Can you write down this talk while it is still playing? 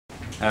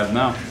have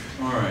now.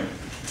 All right.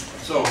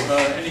 So,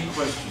 any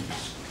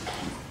questions?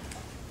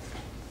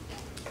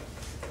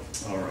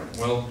 All right.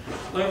 Well,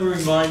 let me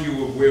remind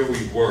you of where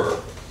we were.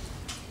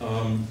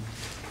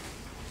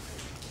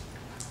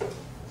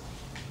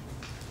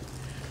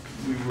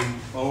 We were,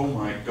 oh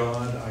my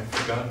God, I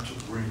forgot to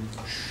bring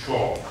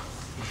chalk.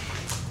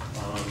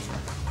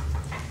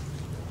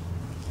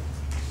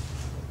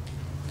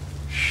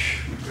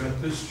 We've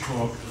got this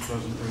chalk that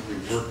doesn't really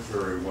work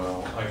very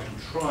well. I can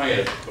try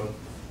it, but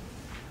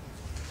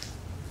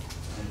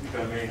I think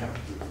I may have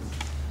to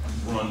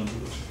run to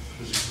the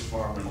physics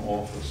department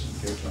office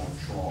and get more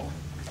chalk.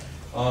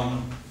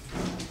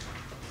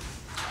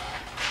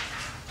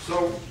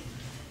 So,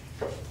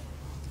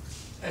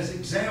 as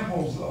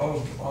examples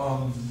of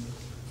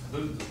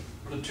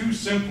the two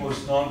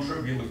simplest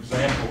non-trivial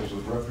examples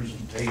of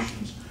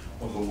representations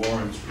of the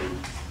Lorentz group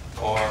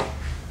are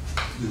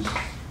this,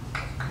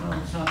 well,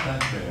 it's not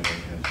that bad, I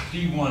guess,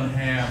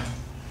 d1/2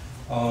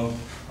 of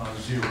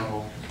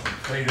 0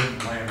 theta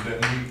and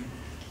lambda. And we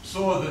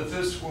saw that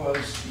this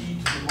was e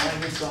to the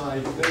minus I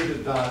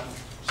theta dot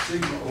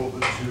sigma over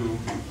 2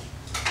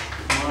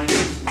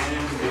 minus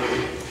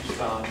lambda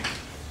dot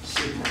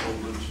sigma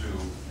over 2.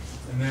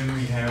 And then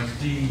we have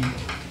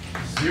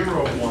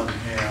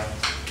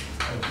d(0)1/2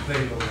 of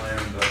theta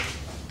lambda,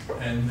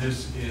 and this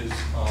is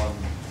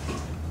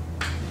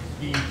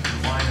e to the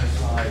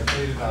minus I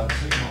theta dot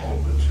sigma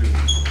over 2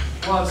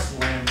 plus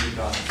lambda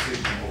dot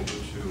sigma over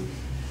 2.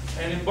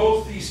 And in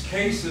both these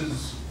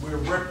cases, we're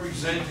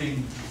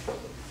representing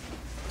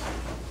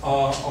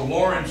a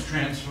Lorentz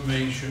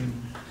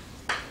transformation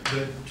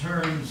that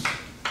turns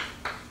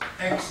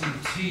x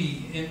and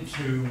t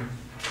into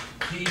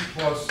t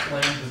plus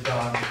lambda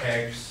dot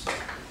x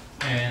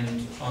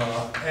and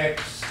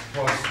x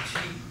plus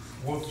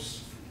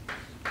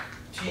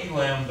t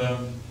lambda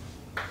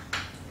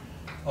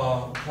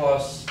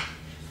plus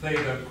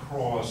theta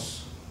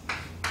cross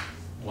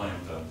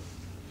lambda.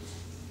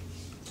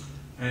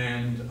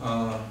 And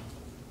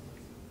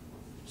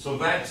so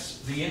that's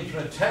the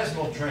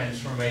infinitesimal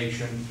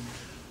transformation,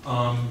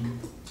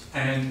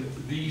 and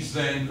these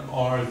then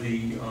are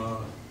the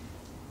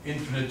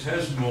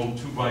infinitesimal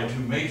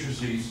 2x2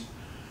 matrices,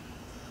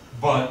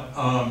 but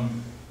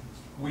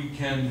we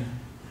can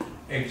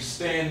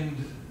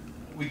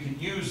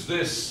use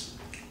this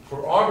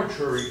for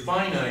arbitrary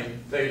finite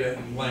theta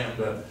and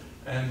lambda,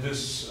 and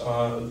these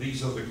are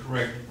the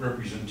correct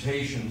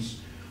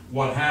representations.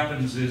 What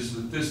happens is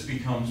that this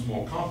becomes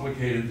more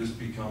complicated. This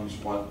becomes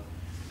what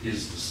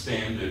is the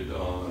standard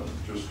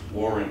just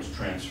Lorentz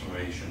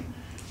transformation,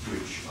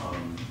 which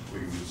we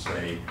would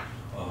say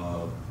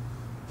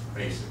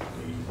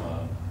basically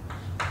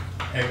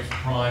x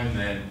prime and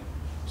then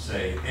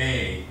say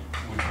A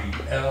would be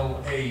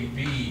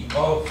LAB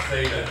of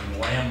theta and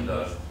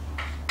lambda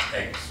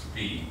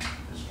XB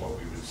is what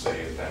we would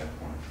say at that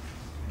point.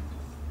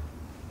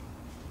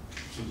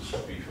 So this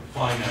would be for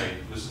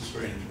finite, this is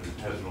for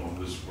infinitesimal, and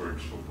this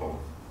works for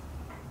both.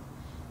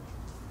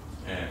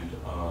 And,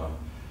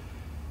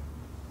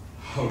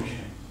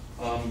 okay.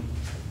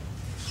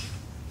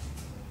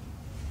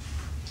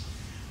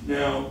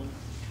 Now,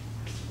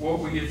 what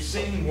we had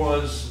seen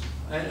was,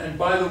 and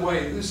by the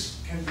way, this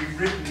can be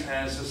written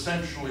as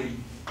essentially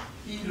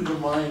e to the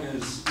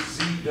minus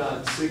z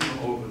dot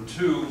sigma over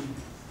 2,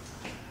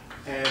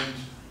 and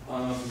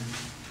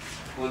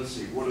let's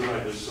see, what did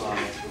I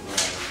decide for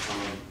that?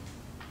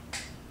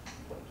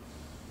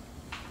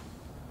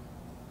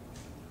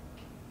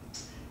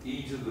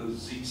 E to the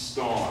z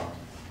star.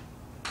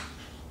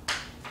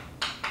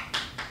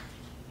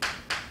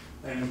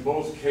 And in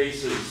both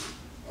cases,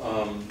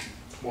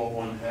 what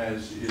one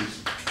has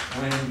is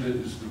lambda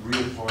is the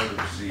real part of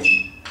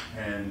z,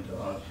 and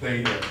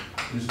theta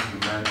is the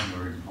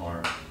imaginary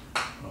part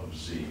of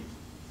z.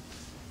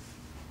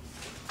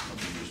 Let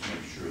me just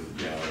make sure that,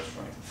 yeah, that's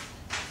right.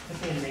 Could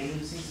be a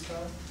negative z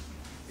star?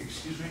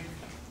 Excuse me?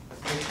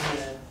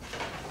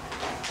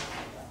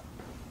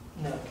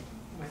 No,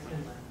 wait a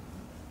minute.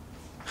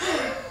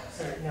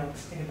 Sorry, no,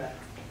 take it back.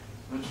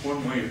 That's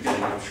one way of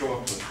getting a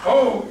chocolate.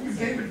 Oh, you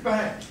gave it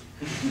back.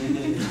 I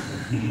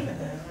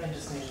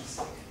just made a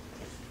mistake.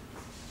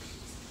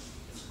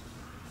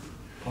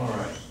 All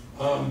right.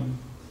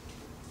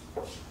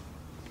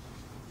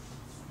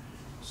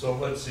 So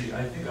let's see.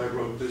 I think I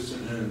wrote this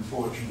in an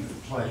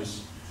unfortunate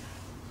place.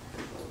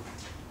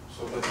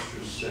 So let's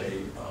just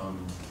say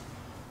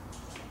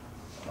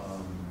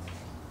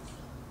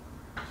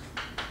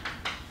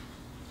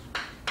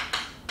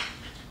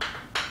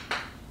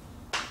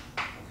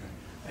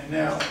and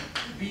now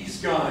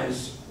these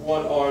guys,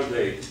 what are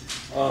they?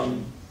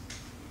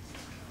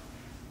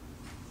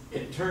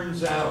 It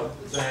turns out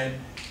that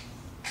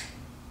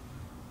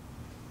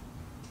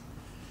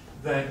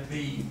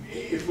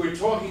if we're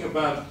talking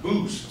about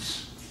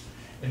boosts,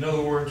 in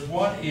other words,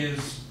 what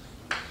is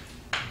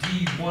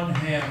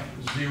d1/2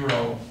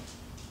 0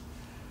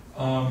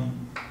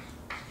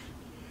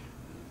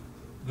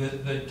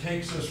 that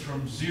takes us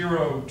from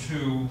 0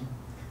 to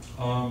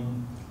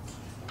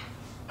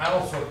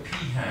alpha p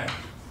hat,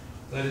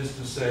 that is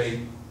to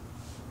say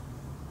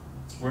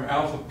where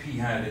alpha p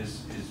hat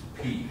is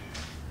p.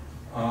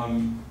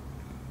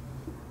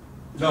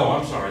 No,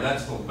 I'm sorry,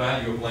 that's the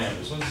value of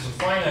lambda. So this is a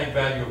finite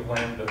value of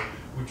lambda,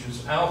 which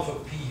is alpha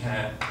p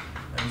hat,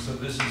 and so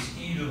this is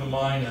e to the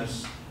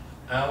minus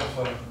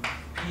alpha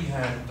p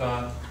hat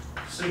dot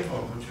sigma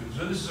over 2.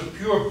 So this is a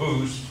pure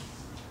boost,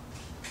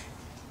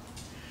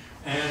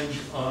 and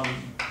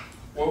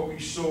what we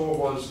saw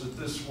was that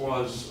this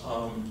was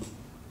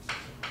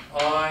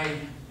I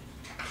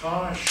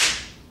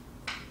cosh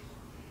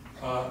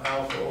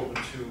alpha over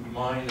 2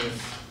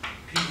 minus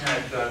p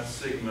hat dot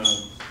sigma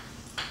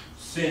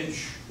sinh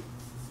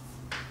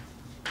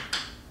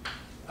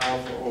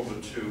alpha over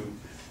 2,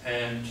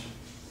 and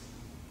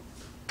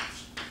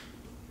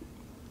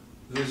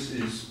this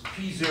is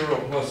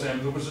P0 plus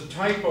M. There was a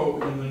typo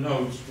in the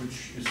notes,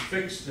 which is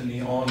fixed in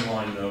the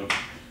online notes.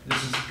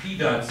 This is P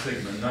dot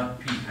sigma, not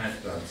P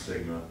hat dot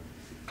sigma,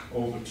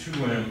 over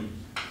 2M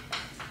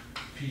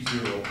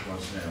P0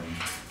 plus M.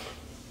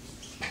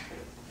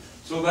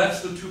 So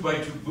that's the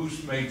 2x2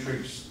 boost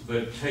matrix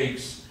that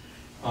takes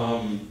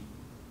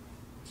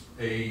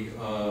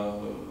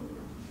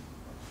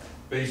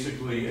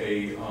basically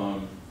a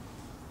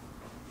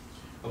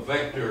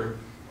vector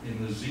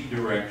in the z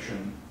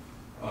direction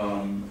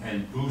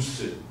and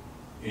boosts it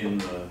in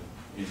the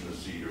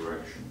z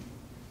direction.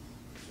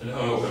 And,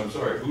 oh, I'm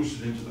sorry,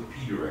 boosts it into the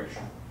p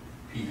direction,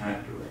 p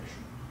hat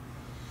direction.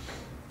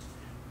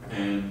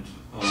 And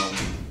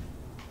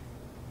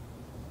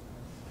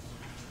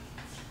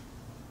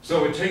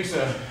so it takes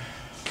a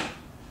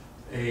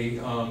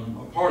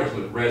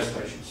particle at rest,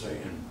 I should say,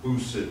 and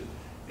boosts it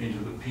into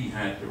the p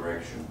hat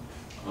direction,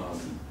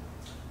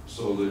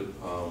 so that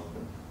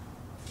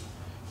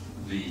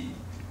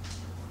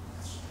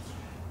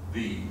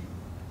the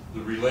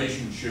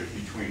relationship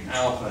between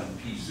alpha and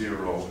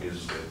p0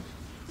 is that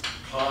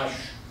cosh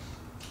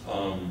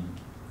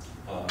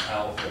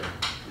alpha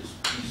is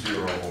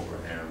p0 over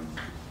m,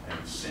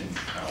 and sinh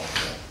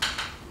alpha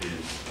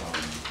is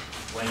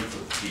length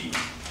of p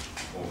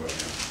over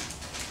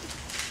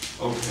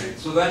m. Okay,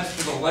 so that's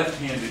for the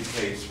left-handed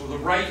case. For the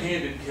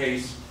right-handed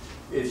case,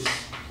 it's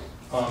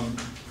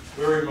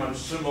very much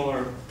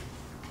similar,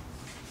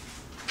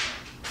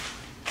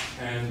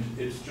 and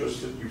it's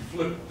just that you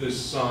flip this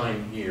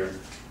sign here.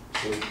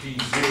 So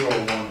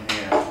d0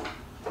 1/2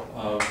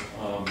 of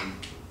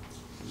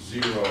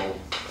 0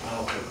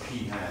 alpha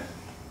p hat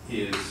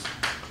is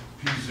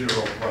p0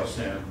 plus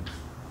m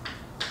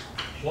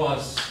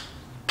plus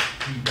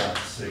p dot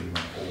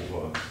sigma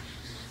over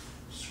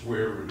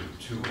square root of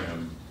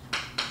 2m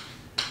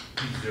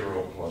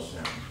p0 plus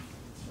m.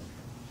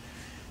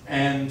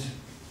 And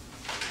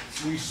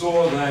we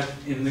saw that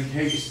in the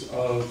case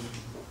of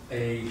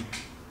an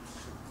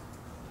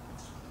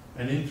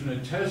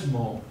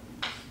infinitesimal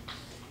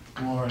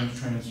Lorentz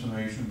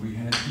transformation, we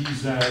had d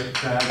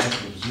data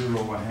of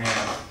 0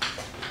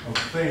 1/2 of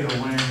theta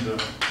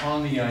lambda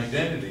on the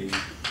identity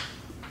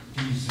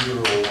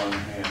d0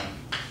 1/2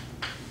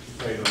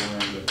 theta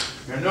lambda.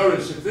 Now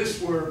notice, if this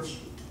were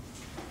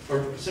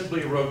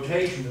simply a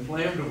rotation, if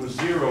lambda was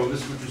 0,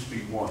 this would just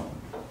be 1.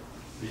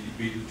 It'd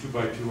be the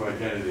 2x2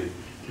 identity,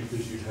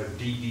 because you'd have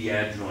dd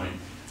adjoint,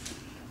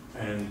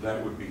 and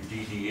that would be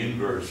dd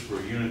inverse for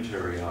a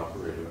unitary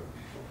operator,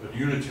 a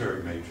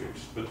unitary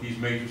matrix. But these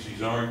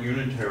matrices aren't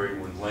unitary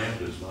when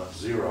lambda is not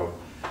 0.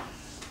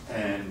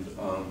 And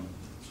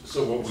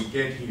so what we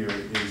get here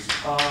is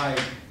I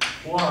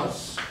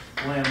plus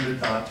lambda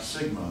dot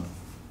sigma.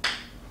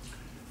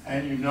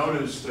 And you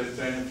notice that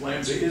then if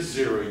lambda is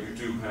 0, you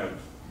do have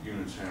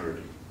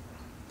unitarity.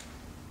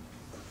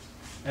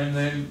 And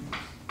then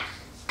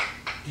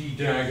d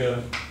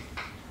dagger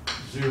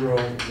 0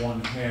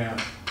 1/2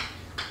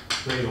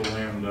 theta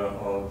lambda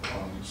of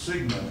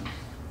sigma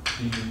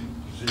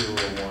d0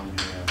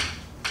 1/2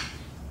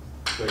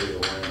 theta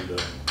lambda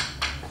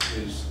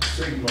is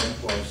sigma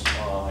plus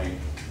I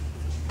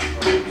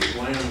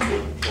lambda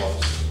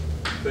plus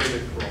theta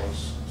cross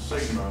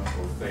sigma,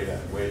 or theta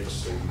wedge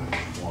sigma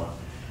if you want.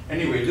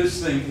 Anyway,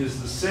 this thing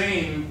is the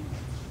same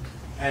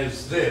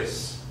as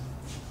this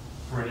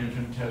for an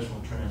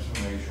infinitesimal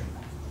transformation.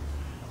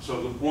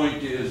 So the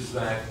point is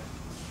that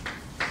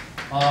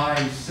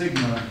I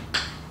sigma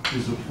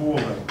is a 4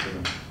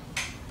 vector,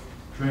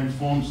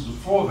 transforms as a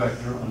 4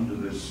 vector under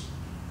this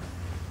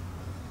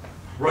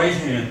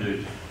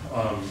right-handed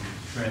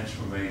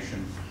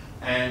transformation,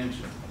 and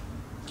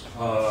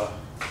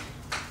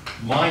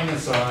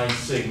minus I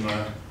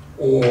sigma,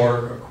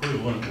 or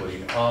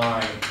equivalently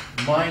I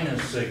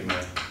minus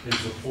sigma,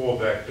 is a 4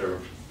 vector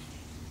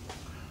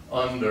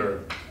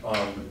under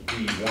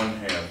d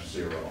 1/2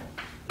 0,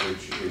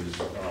 which is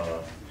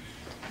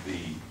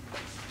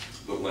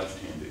the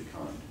left-handed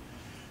kind.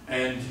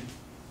 And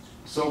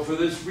so for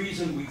this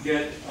reason we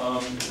get,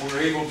 we're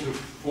able to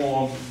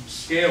form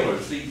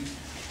scalars.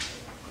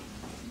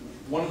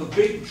 One of the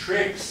big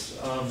tricks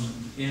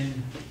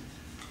in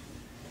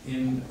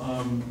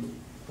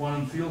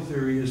quantum field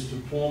theory is to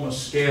form a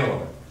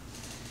scalar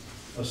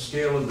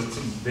that's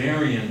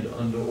invariant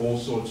under all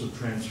sorts of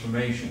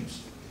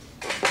transformations.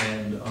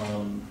 And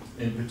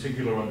in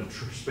particular under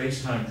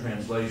space-time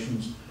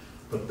translations,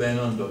 but then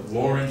under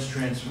Lorentz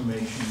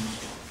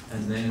transformations,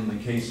 and then in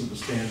the case of the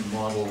standard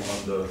model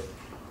under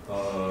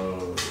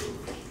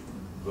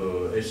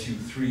the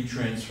SU3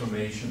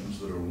 transformations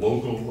that are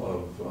local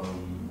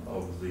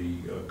of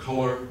the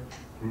color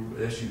group,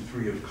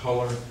 SU3 of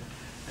color,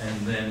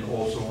 and then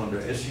also under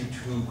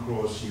SU2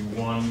 cross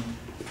U1,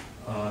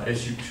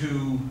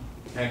 SU2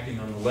 acting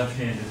on the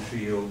left-handed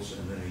fields,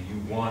 and then a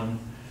U1,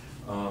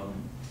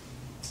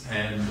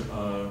 and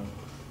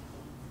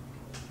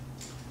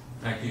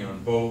acting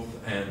on both,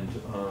 and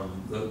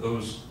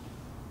those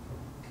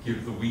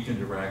give the weak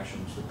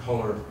interactions. The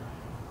color,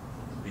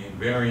 the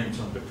invariance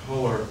under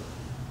color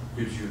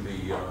gives you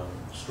the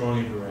strong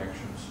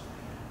interactions.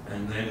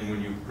 And then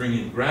when you bring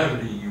in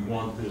gravity, you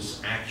want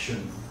this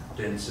action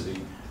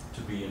density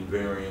to be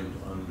invariant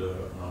under,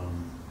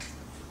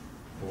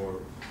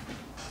 or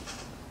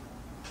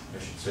I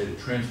should say to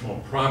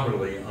transform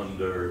properly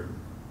under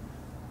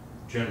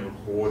general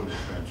coordinate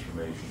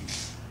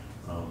transformations.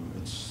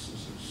 It's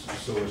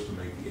so as to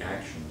make the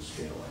action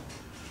scalar.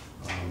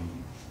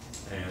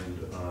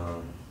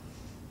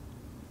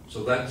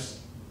 So that's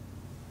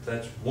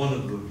one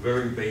of the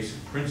very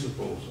basic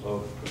principles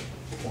of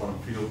quantum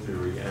field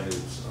theory, and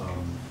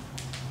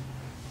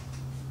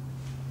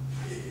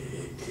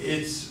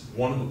it's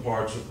one of the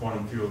parts of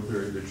quantum field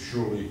theory that's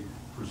surely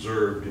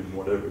preserved in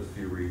whatever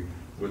theory,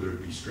 whether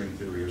it be string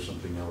theory or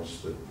something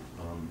else that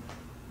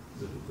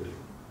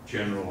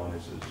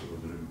generalizes or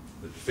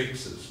that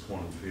fixes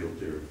quantum field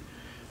theory.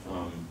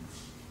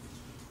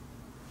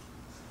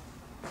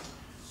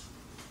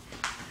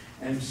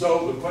 And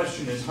so the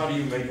question is, how do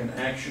you make an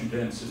action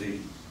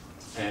density?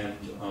 And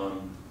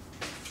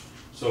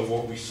so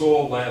what we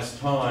saw last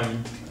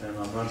time, and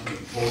I'm not going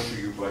to torture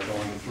you by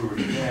going through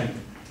it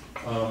again,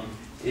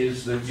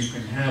 is that you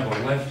can have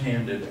a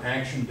left-handed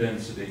action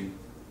density,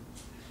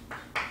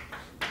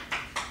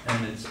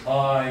 and it's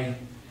I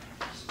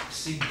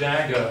C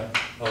dagger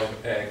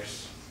of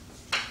x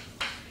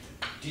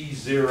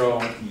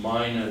d0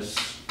 minus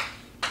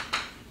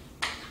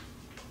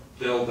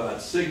del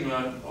dot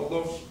sigma,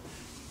 although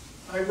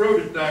I wrote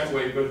it that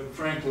way, but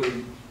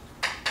frankly,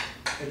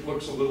 it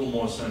looks a little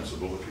more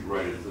sensible if you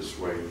write it this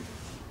way,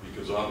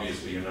 because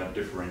obviously you're not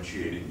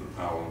differentiating the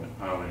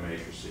Pauli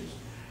matrices.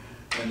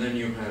 And then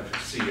you have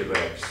C of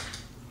x.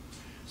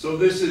 So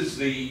this is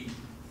the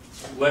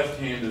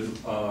left-handed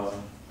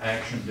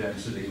action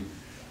density.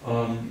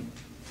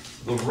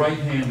 The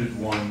right-handed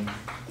one,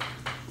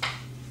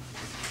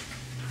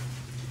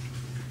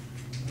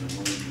 and let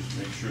me just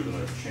make sure that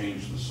I've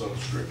changed the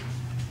subscript.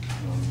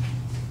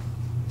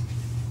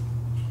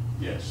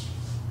 Yes.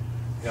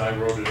 Yeah, I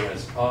wrote it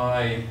as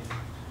I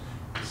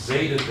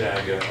zeta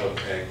dagger of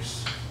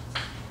x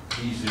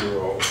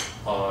d0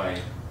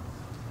 I.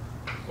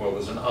 Well,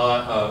 there's an I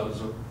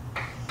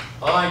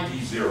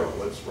d0.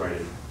 Let's write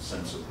it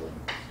sensibly.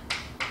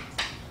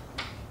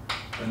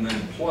 And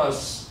then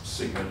plus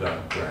sigma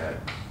dot grad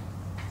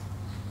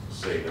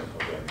zeta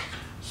of x.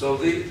 So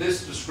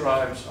this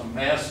describes a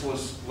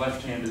massless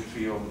left-handed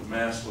field, a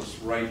massless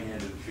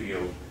right-handed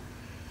field,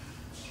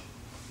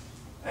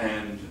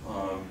 and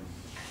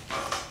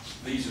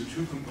these are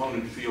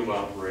two-component field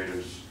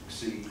operators,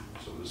 C,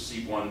 so the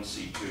C1,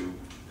 C2,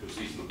 because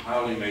these are the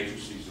Pauli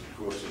matrices, of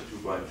course, are 2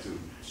 by 2.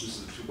 This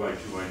is a 2 by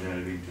 2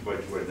 identity, 2 by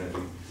 2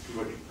 identity, 2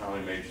 by 2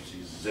 Pauli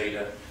matrices.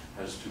 Zeta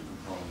has two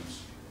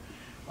components.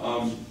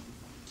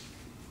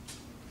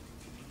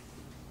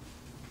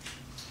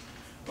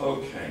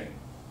 Okay.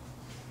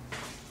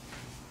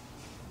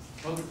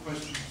 Other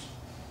questions?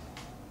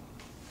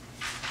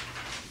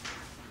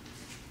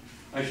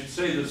 I should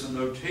say there's a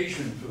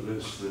notation for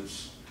this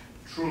that's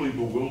truly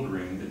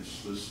bewildering.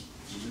 This was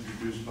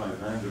introduced by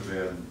Van der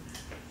Waerden.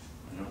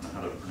 I don't know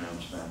how to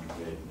pronounce Van der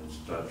Waerden, it's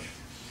Dutch.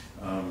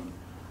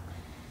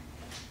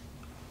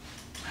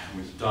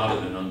 With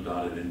dotted and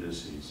undotted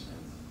indices.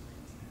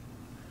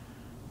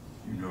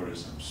 And you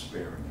notice I'm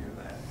sparing you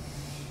that.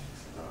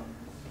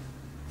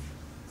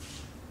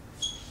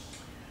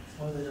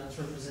 What the dots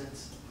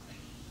represents?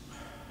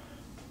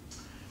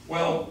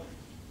 Well,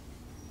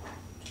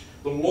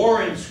 the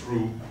Lorentz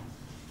group,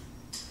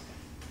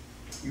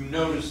 you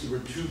notice there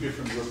were two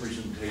different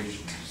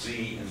representations,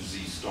 Z and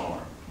Z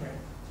star. Right.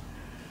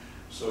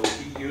 So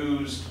he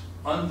used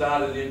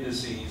undotted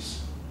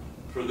indices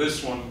for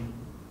this one,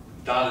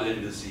 dotted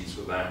indices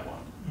for that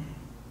one.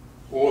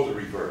 Or the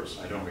reverse,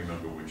 I don't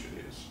remember which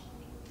it is.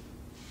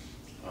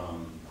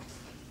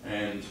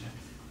 And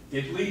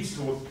it leads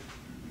to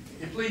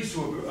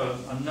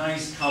a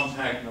nice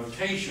compact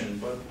notation,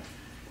 but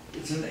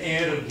it's an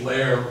added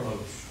layer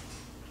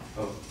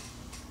of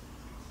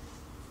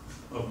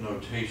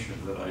notation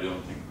that I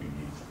don't think we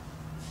need.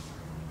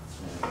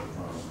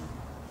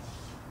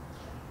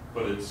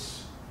 But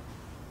there's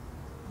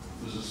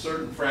a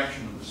certain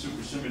fraction of the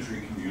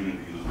supersymmetry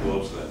community that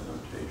loves that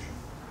notation.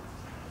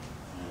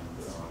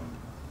 And,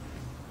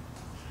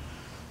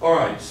 all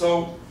right,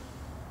 so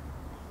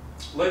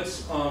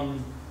let's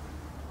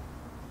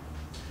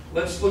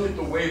look at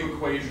the wave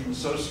equation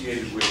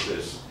associated with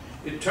this.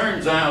 It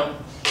turns out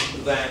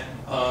that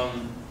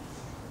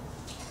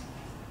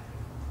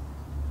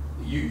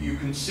you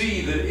can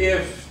see that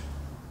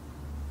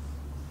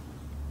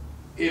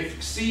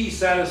if C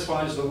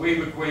satisfies the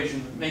wave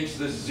equation that makes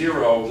this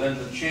 0, then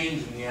the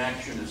change in the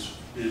action is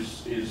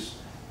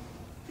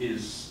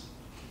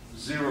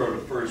 0 to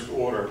first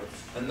order.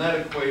 And that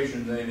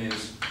equation then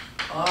is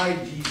I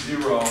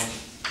d0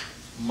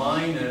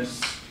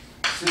 minus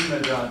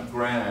sigma dot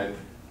grad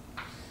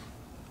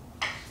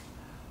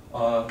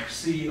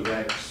C of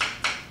x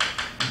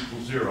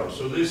equals 0.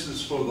 So this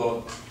is for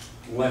the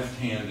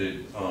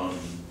left-handed, or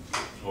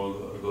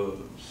so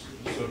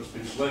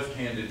it's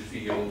left-handed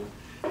field.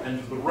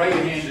 And for the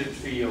right-handed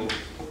field,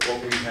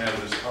 what we have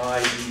is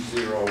I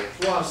d0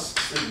 plus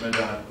sigma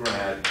dot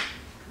grad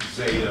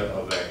zeta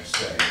of x,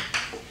 say,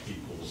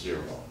 equals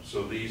 0.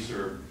 So these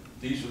are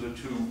the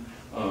two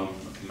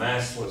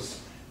massless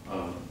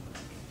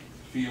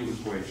field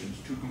equations,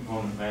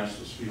 two-component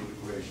massless field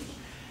equations.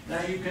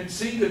 Now you can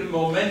see that in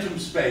momentum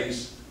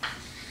space,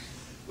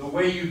 the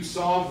way you'd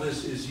solve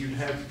this is you'd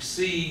have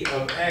C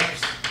of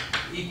x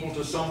equal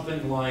to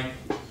something like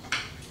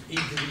e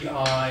to the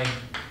I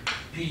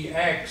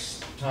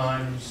px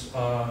times,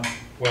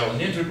 well, an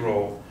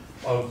integral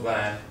of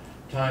that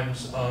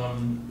times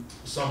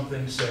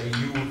something, say,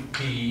 u of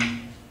p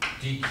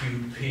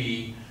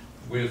dqp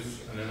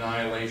with an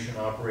annihilation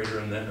operator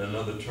and then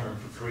another term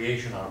for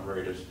creation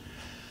operators.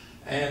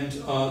 And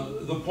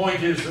the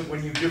point is that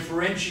when you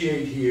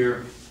differentiate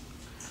here,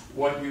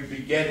 what you'd be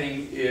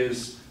getting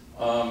is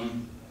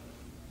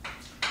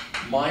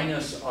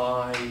minus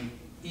I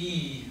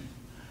e,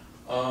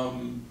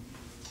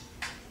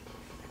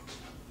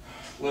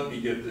 let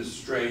me get this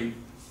straight.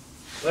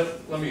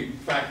 Let me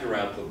factor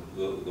out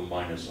the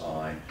minus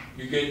I.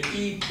 You get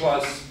E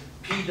plus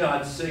P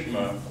dot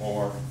sigma,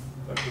 or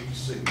I put the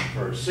sigma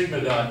first,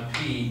 sigma dot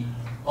P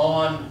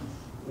on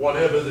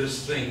whatever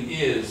this thing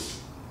is.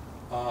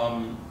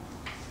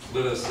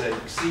 Let us say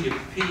C of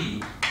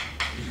P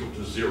equal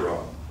to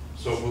 0.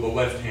 So for the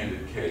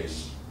left-handed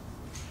case.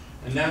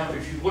 And now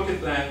if you look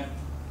at that,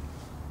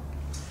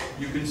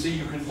 you can see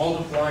you can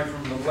multiply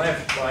from the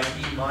left by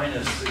E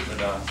minus sigma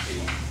dot P.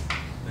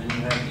 Then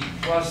you have E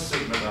plus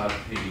sigma dot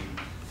P,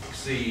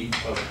 C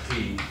of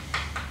P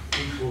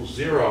equals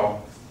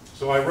 0.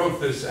 So I wrote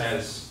this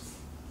as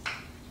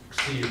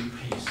C of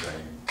P,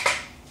 say.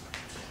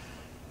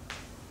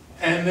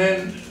 And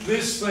then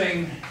this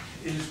thing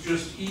is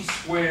just E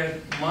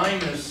squared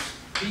minus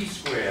P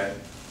squared,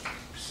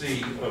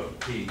 C of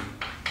P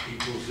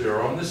equals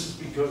 0. And this is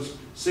because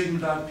sigma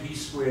dot P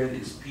squared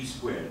is P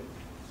squared.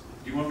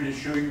 Do you want me to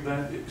show you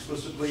that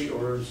explicitly,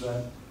 or is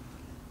that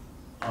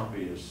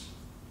obvious?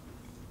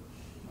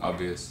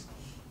 Obvious.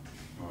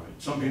 All right.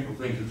 Some people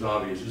think it's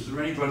obvious. Is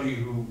there anybody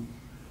who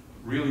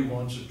really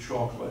wants a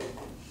chocolate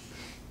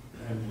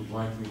and would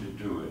like me to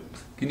do it?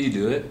 Can you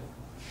do it?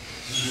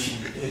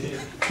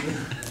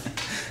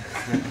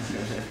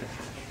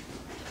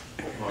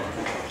 All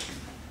right.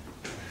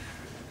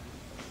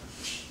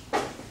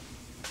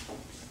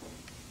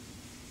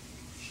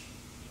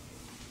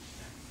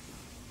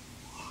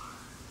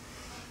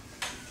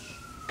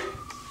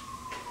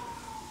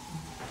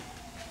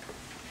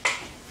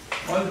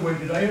 By the way,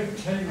 did I ever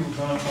tell you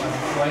about my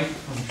flight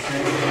from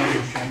Shanghai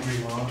to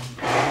Shangri-La? Did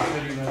I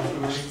tell you that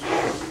story?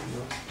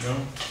 No?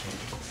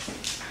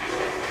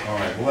 All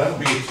right, well, that'll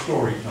be a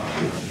story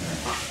time.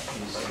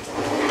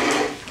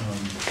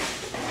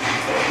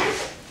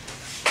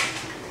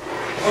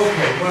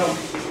 Okay, well,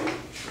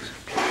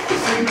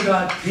 sigma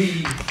dot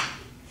P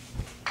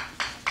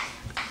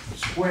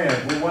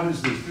squared, well, what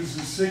is this? This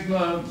is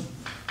sigma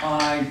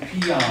I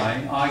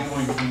pi, I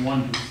going from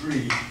 1 to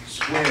 3,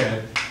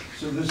 squared.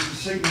 So this is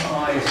sigma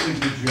I,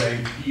 sigma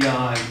j,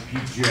 pi,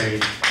 pj,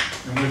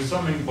 and we're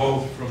summing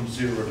both from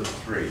 0 to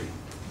 3.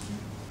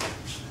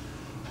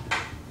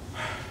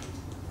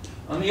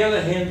 On the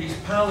other hand, these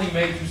Pauli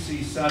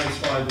matrices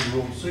satisfy the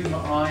rule. Sigma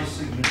I,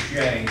 sigma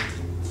j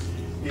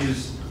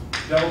is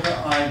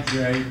delta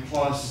ij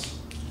plus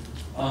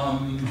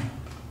I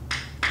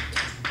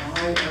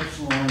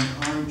epsilon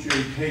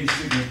ij k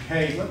sigma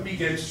k. Let me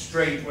get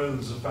straight whether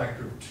there's a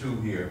factor of 2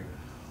 here.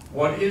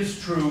 What is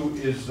true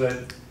is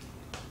that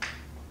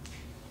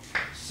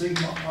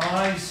sigma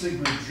I,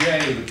 sigma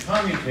j, the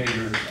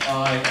commutator is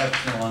I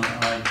epsilon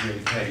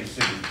ij k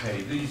sigma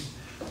k. These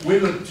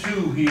with a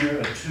 2 here,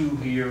 a 2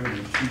 here, and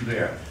a 2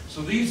 there.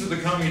 So these are the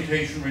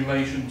commutation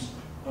relations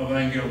of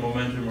angular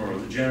momentum, or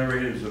the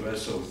generators of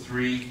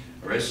SO3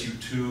 or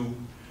SU2.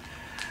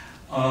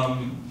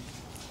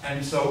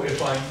 And so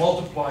if I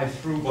multiply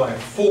through by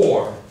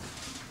 4,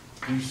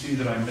 you see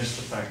that I missed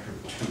a factor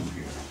of 2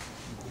 here.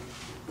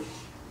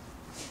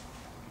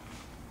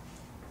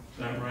 Is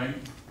that right?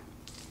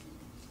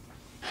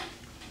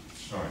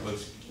 All right,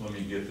 let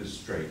me get this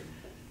straight.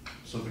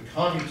 So the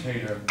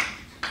commutator,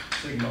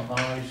 sigma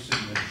I,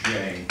 sigma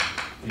j,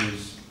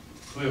 is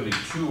clearly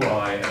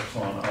 2I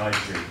epsilon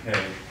ijk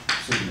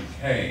sigma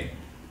k,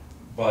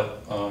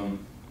 but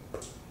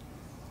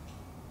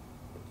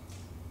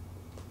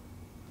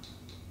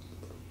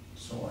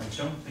so I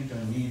don't think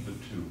I need the 2,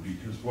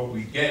 because what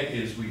we get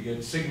is we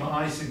get sigma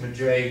I, sigma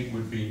j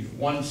would be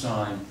one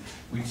sign.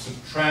 We'd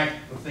subtract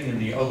the thing in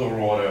the other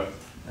order,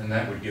 and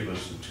that would give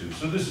us the 2.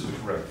 So this is the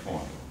correct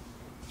formula.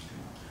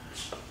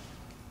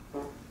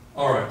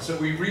 All right, so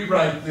we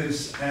rewrite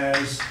this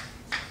as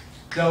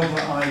delta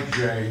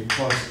ij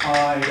plus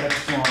I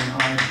epsilon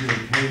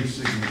ij k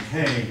sigma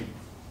k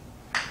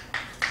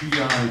pi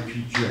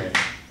pj.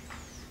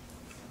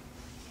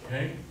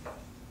 Okay?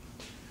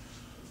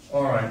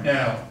 All right,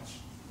 now,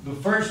 the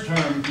first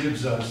term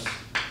gives us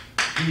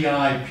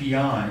pi,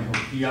 or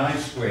pi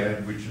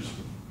squared, which is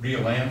the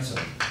real answer.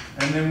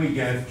 And then we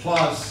get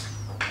plus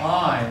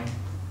I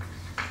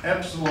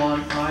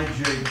epsilon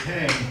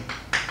ijk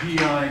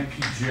pi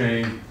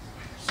pj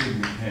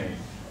sigma k.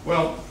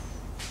 Well,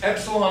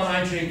 epsilon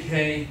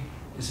ijk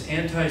is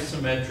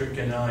anti-symmetric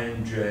in I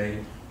and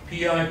j.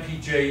 Pi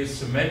pj is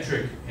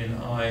symmetric in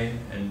I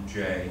and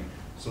j.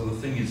 So the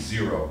thing is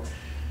 0.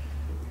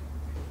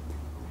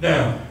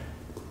 Now,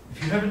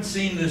 if you haven't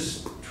seen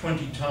this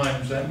 20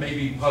 times, that may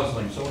be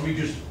puzzling. So let me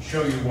just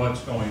show you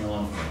what's going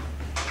on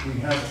here. We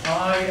have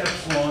I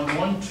epsilon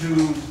 1,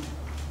 2,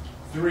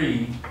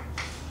 3,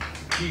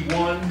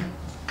 P1,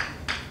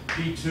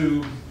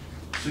 P2,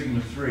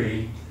 sigma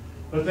 3.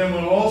 But then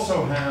we'll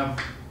also have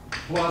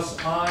plus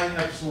I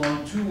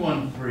epsilon 2,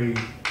 1, 3,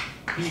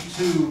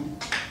 P2,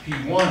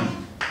 P1,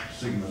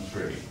 sigma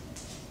 3.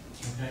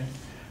 Okay?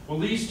 Well,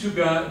 these two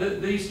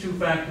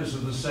factors are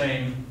the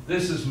same.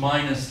 This is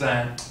minus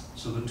that,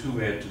 so the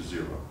 2 add to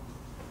 0.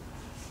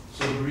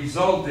 So the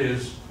result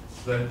is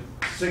that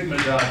sigma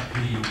dot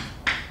p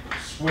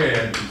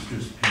squared is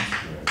just p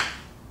squared.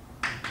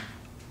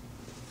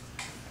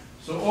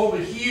 So over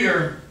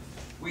here,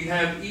 we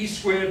have e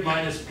squared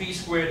minus p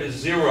squared is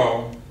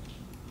 0.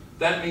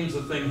 That means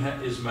the thing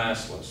is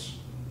massless.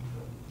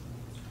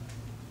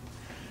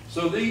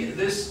 So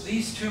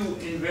these two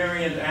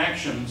invariant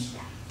actions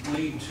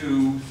lead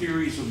to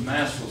theories of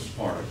massless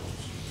particles.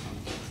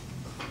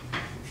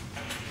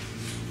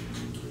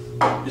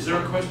 Is there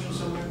a question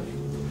somewhere?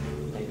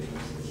 Maybe.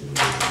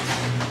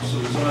 So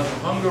there's either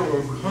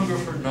hunger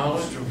for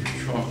knowledge or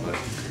for chocolate,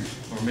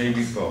 or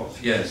maybe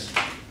both. Yes.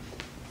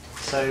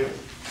 So,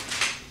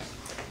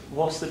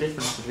 what's the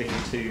difference between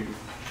the two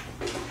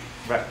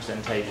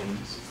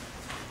representations,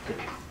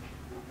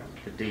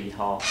 the d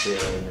half 0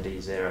 and the d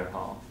 0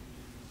 half?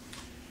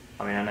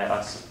 I mean, I know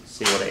I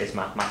see what it is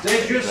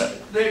mathematically.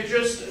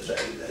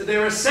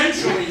 They're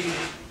essentially,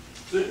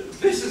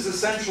 this is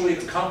essentially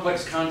the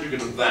complex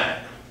conjugate of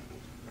that.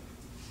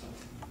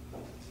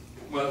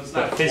 Well, it's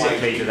not but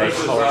physically, do they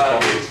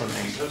correspond to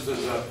something? Because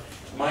there's a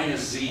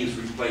minus z is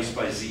replaced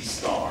by z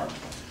star,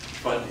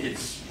 but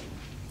it's.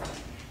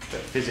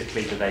 But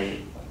physically, do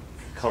they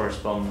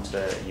correspond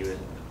to you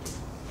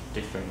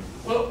different?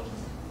 Well,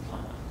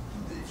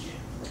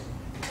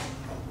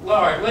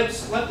 all right.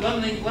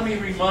 Let me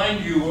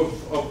remind you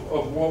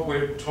of what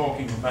we're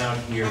talking about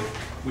here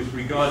with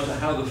regard to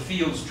how the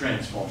fields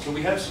transform. So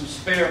we have some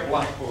spare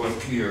blackboard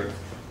here.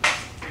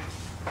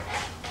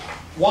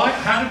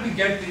 How did we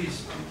get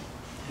these?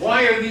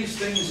 Why are these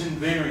things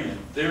invariant?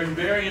 They're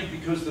invariant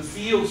because the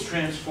fields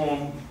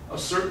transform a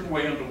certain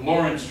way under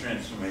Lorentz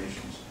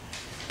transformations.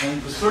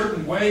 And the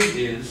certain way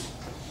is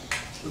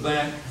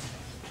that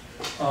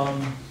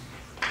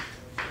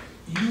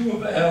U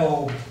of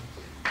L,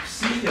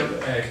 C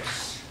of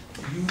X,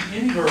 U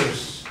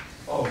inverse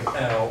of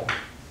L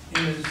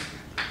is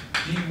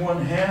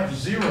D1 half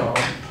 0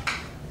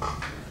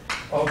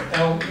 of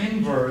L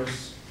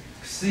inverse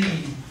C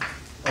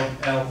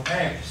of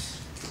Lx.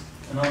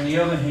 And on the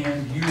other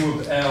hand, U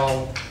of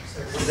L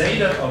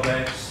zeta of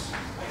X,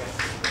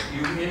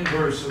 U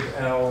inverse of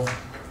L.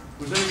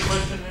 Was there a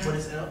question there? What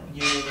is L?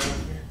 U of L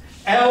here?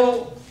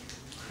 L,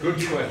 good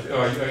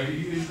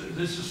question.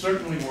 This is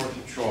certainly worth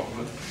a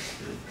chocolate.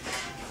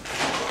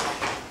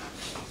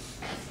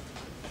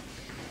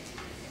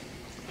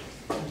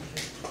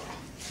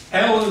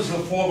 L is the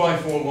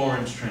 4x4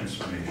 Lorentz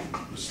transformation,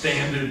 the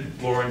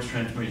standard Lorentz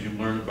transformation you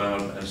learn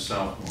about as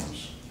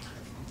sophomores.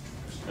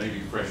 Maybe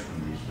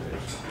freshmen these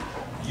days.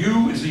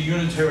 U is a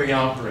unitary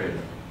operator.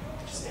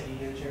 Just any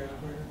unitary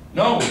operator?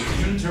 No, it's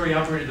a unitary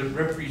operator that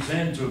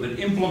represents or that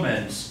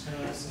implements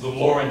the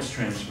Lorentz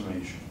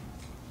transformation.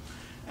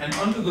 And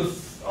under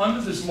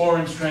this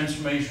Lorentz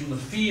transformation, the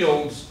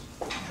fields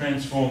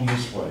transform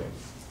this way.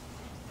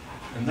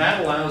 And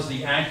that allows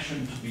the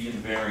action to be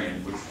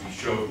invariant, which we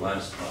showed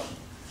last time.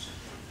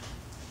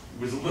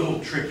 It was a little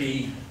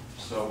tricky,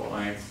 so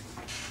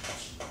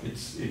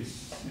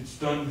it's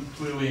done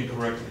clearly and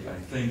correctly, I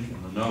think,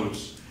 in the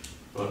notes,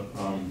 but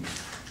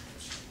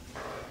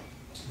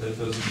that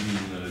doesn't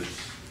mean that it's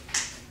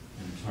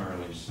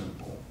entirely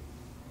simple.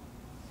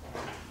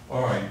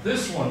 All right,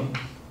 this one,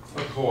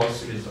 of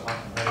course, is,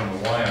 I don't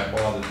know why I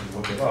bothered to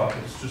look it up,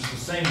 it's just the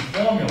same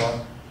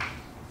formula.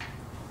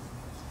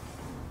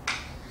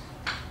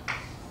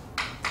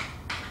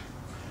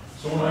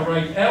 So when I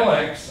write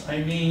Lx,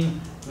 I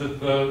mean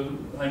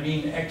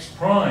x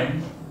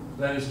prime,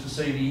 that is to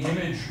say the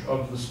image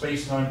of the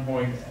space-time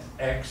point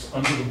x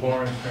under the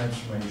Lorentz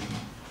transformation,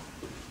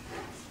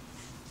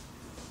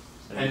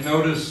 And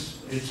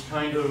notice it's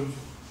kind of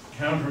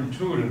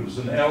counterintuitive. There's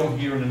an L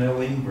here and an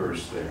L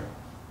inverse there.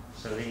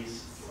 So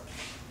these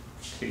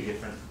two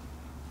different.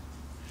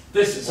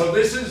 This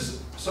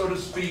is, so to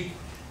speak,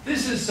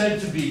 this is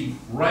said to be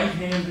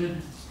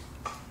right-handed,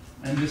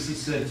 and this is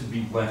said to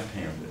be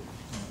left-handed.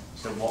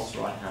 So what's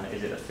right-handed?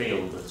 Is it a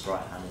field that's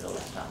right-handed or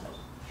left-handed?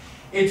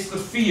 It's the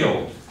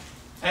field,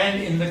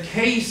 and in the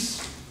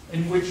case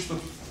in which the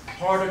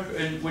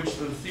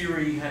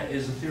theory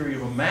is a theory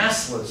of a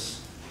massless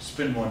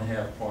spin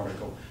 1/2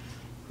 particle,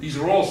 these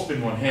are all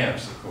spin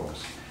 1/2s, of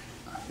course.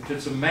 If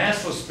it's a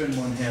massless spin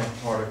 1/2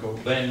 particle,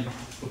 then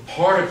the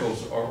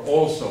particles are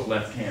also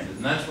left-handed,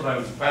 and that's what I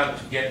was about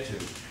to get to.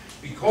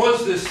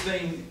 Because this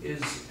thing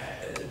is,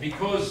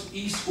 because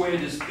E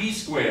squared is P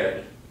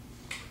squared,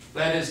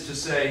 that is to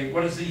say,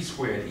 what is E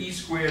squared? E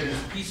squared is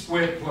P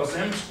squared plus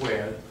M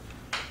squared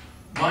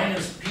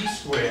minus P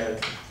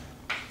squared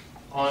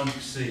on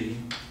C,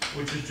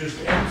 which is just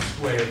M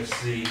squared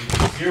C,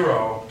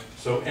 0,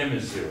 so M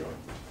is 0.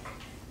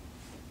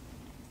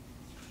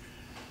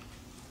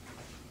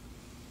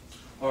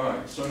 All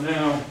right, so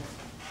now,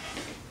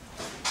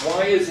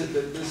 why is it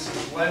that this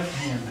is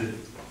left-handed?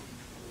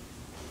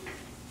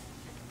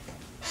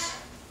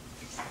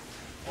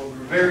 Well,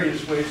 there are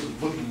various ways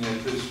of looking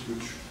at this,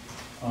 which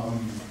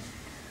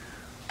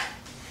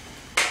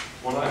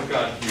what I've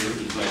got here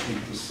is, I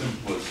think, the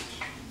simplest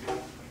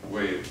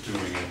way of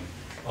doing it.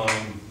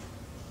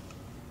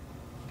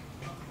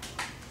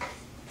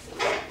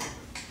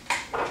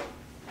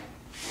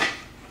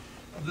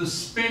 The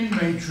spin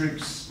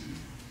matrix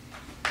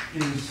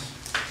is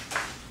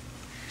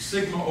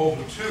sigma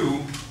over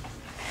 2,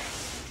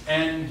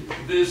 and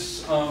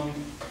this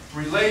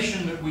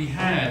relation that we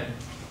had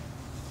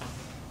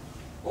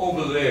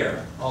over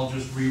there, I'll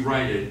just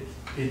rewrite it.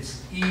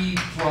 It's E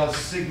plus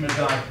sigma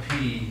dot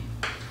P,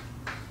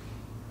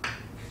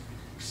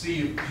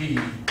 C of P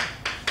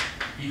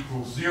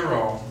equals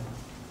 0.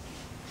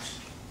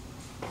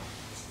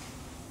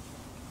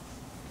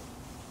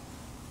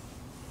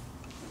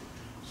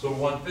 So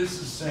what this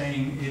is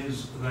saying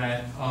is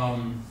that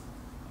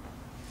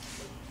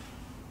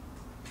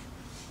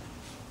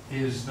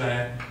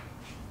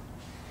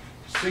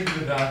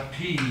sigma dot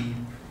P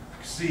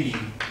C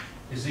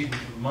is equal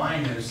to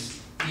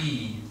minus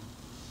E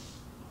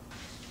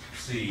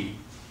C.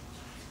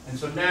 And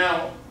so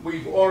now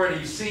we've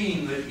already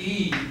seen that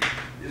E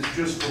is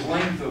just the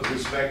length of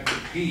this vector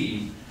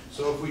P.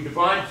 So if we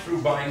divide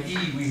through by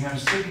E, we have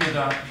sigma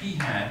dot P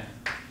hat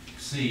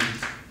C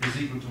is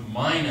equal to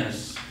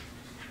minus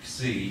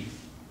C.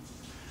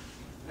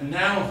 And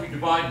now if we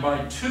divide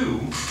by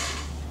 2,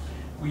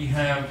 we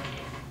have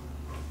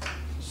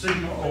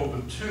sigma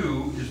over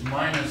 2 is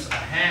minus a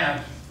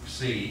half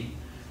C,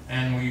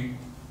 and we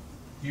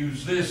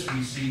use this,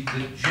 we see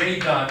that J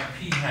dot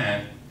P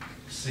hat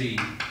C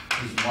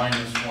is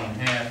minus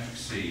 1/2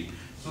 C.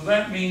 So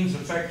that means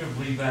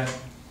effectively that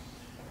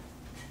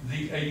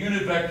a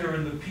unit vector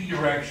in the P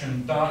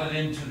direction dotted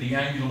into the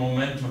angular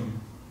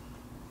momentum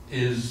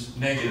is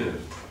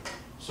negative.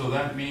 So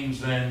that means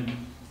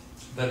then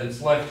that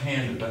it's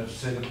left-handed. That is to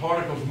say the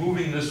particle's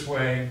moving this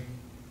way,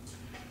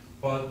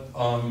 but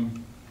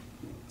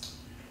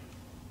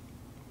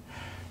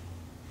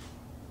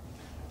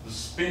the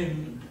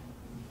spin,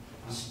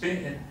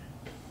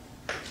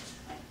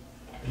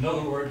 in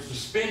other words, the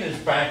spin is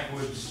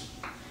backwards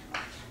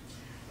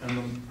and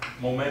the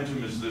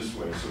momentum is this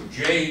way. So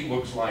J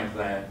looks like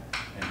that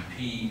and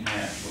P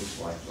hat looks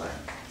like that.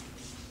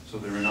 So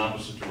they're in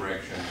opposite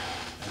direction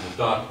and the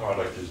dot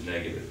product is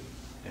negative.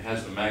 It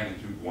has the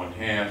magnitude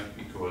 1/2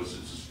 because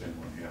it's a spin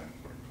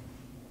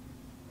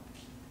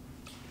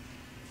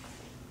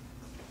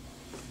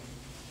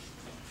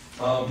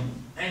 1/2.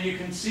 And you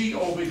can see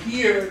over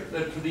here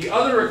that for the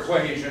other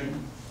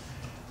equation,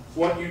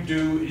 what you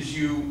do is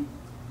you,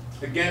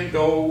 again,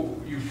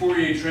 you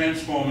Fourier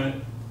transform it.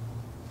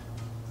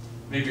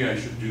 Maybe I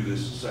should do this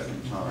a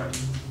second time.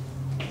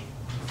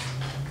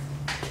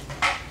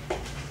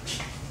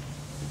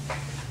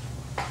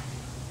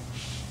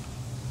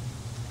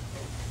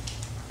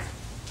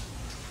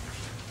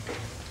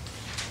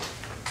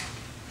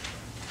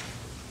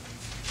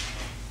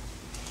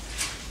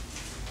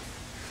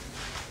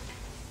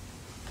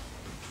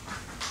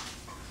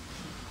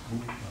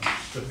 I'm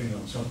stepping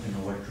on something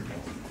electrical.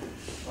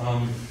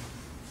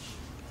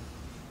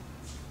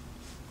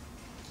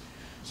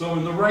 So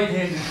in the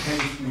right-handed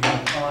case, we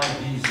have I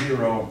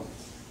d0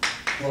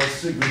 plus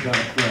sigma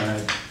dot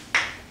grad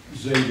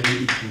zeta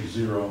equals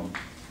 0.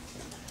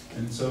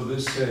 And so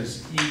this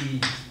says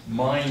E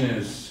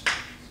minus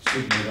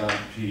sigma dot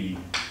P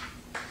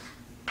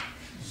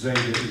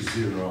zeta is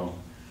 0.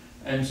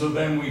 And so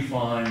then we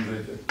find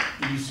that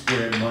E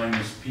squared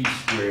minus P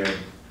squared,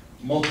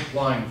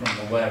 multiplying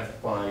from the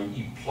left by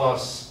E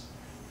plus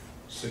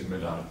sigma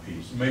dot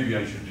P. So maybe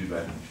I should do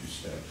that in 2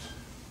 steps.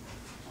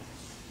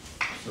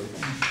 So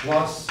E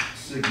plus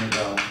sigma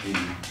dot P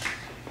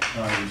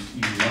times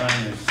E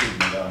minus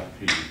sigma dot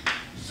P,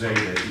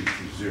 zeta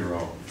equals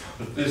 0.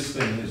 But this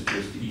thing is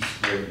just E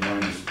squared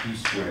minus P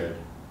squared,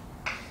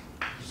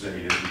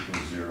 zeta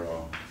equals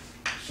 0.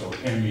 So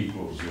m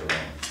equals 0.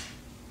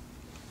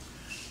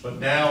 But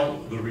now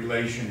the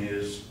relation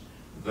is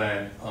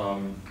that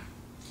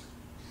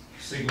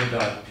sigma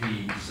dot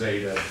p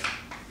zeta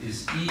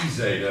is e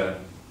zeta,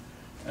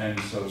 and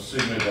so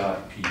sigma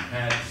dot p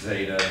hat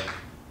zeta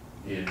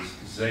is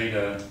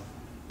zeta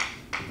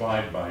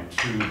divided by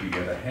 2, we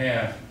get a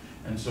half,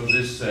 and so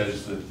this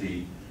says that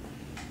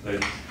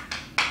that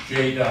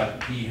j dot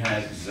p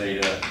hat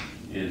zeta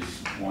is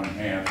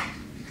 1/2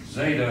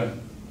 zeta,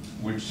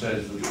 which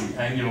says that the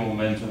angular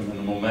momentum and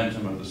the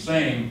momentum are the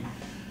same.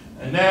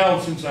 And now,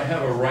 since I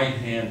have a right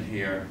hand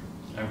here,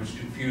 I was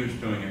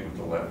confused doing it with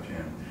the left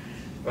hand.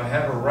 If I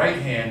have a right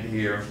hand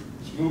here,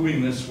 it's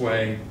moving this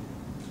way,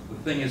 the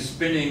thing is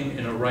spinning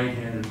in a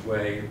right-handed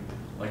way,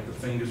 like the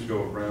fingers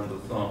go around the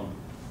thumb.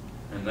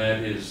 And that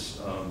is,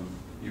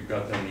 you've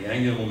got then the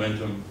angular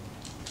momentum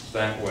is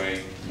that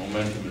way,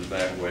 momentum is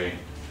that way,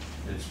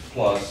 it's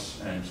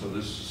plus, and so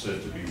this is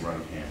said to be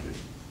right-handed.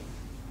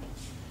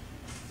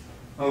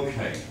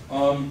 Okay.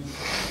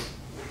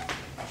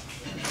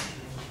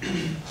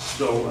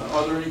 So,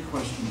 are there any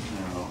questions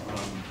now?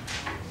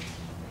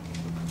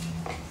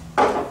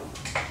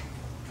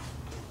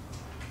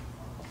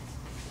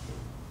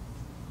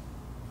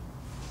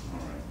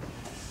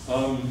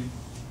 All right.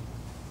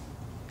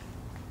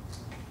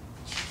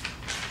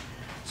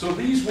 So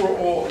these were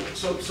all.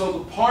 So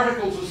the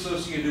particles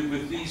associated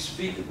with these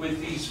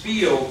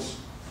fields,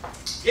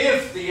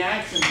 if the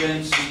action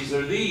densities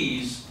are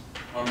these,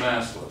 are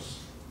massless.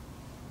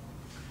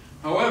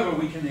 However,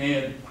 we can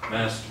add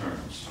mass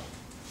terms.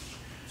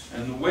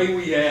 And the way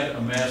we add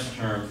a mass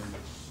term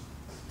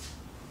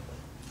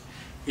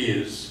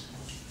is,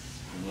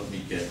 and let me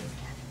get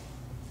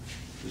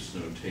this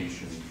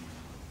notation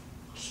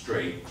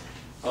straight.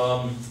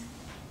 So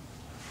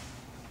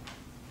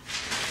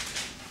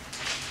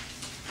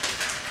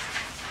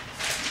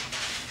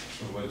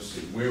let's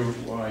see,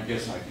 well, I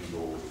guess I can go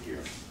over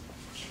here.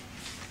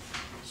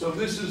 So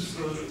this is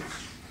the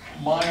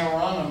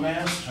Majorana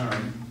mass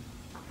term,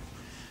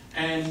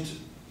 and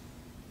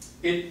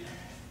in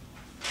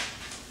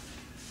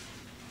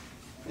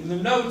the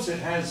notes it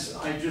has,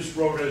 I just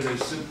wrote it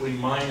as simply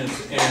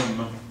minus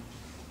m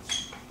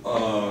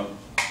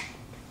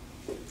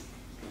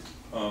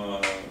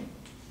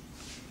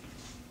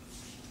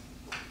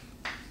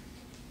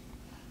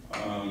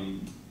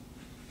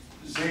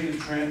zeta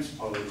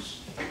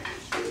transpose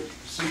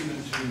sigma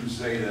 2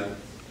 zeta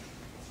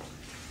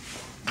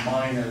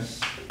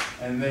minus,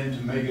 and then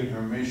to make it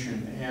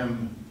Hermitian,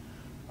 m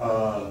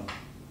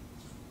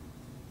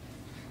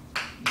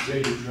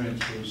zeta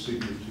transpose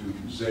sigma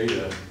 2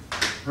 zeta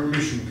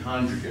Hermitian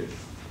conjugate.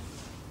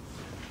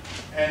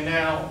 And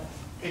now,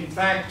 in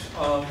fact,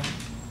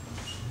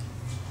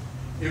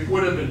 it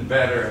would have been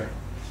better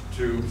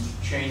to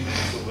change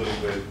this a little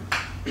bit,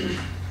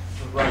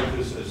 to write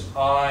this as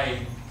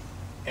I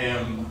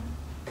m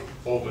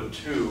over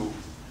 2,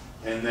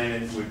 and then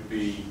it would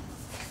be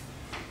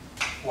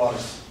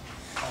plus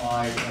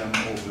I m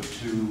over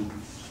 2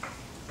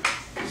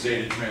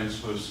 zeta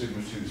transpose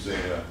sigma 2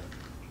 zeta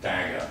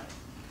dagger.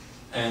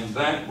 And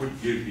that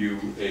would give you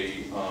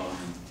a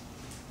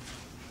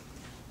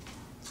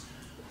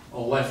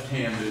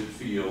left-handed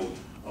field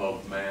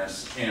of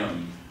mass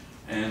m.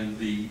 And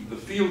the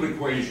field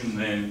equation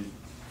then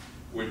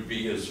would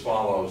be as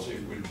follows.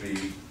 It would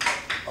be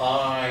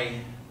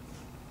I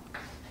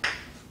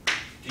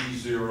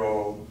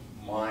d0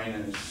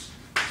 minus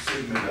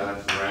sigma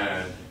dot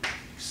rad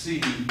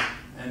c,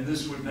 and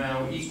this would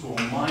now equal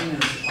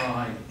minus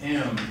I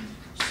m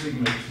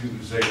sigma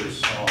 2 zeta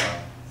star.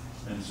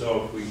 And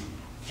so if we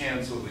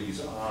cancel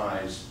these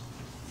i's,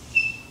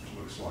 it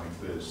looks like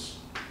this.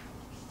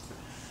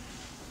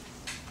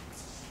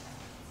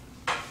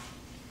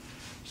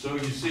 So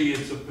you see,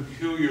 it's a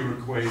peculiar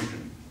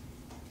equation.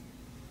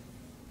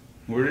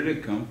 Where did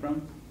it come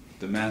from?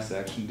 The mass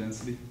action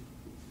density?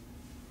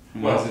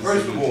 And Well, why is it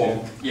first of sigma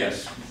all, 2?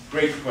 yes,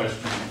 great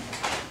question.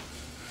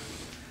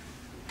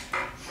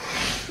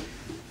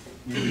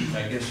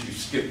 I guess you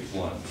skipped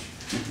lunch.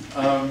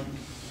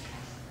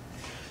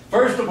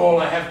 First of all,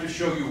 I have to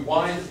show you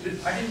why.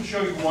 I didn't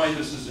show you why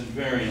this is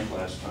invariant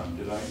last time,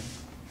 did I?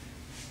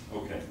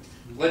 Okay.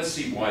 Let's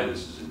see why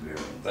this is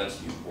invariant. That's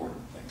the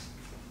important thing.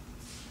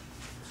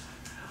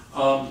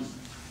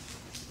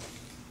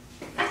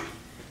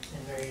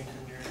 Invariant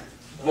under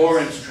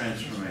Lorentz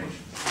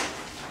transformation.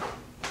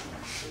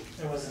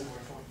 There wasn't more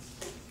form.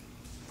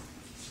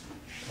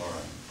 All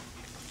right.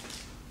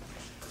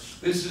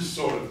 This is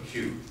sort of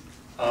cute.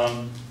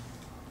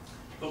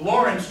 The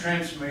Lorentz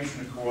transformation,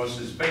 of course,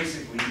 is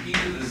basically e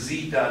to the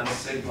z dot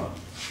sigma.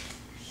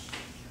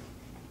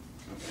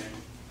 Okay.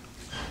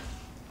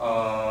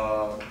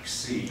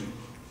 C.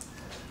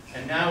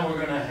 And now we're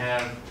going to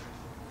have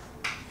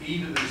e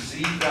to the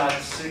z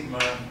dot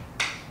sigma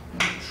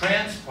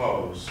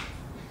transpose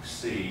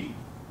c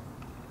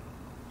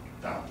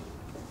dot.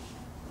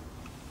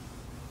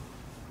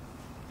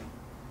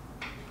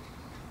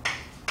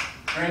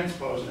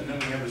 Transpose, and then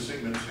we have a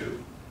sigma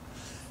 2.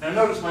 Now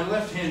notice my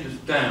left hand is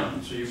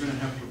down, so you're going to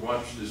have to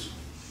watch this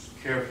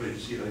carefully to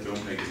see that I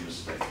don't make a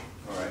mistake.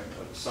 All right,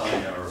 a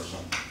sign error or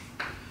something.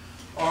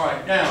 All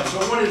right, now, so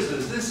what is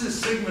this? This is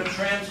sigma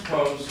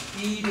transpose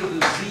e to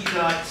the z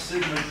dot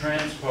sigma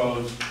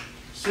transpose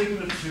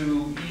sigma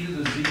 2 e to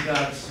the z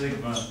dot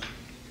sigma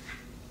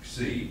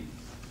c.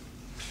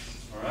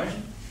 All right?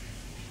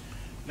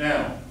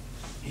 Now,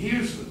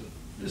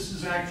 this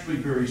is actually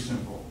very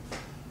simple.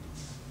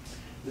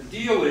 The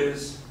deal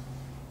is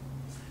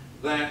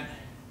that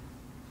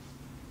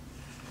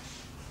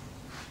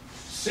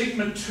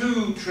sigma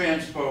 2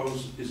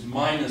 transpose is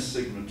minus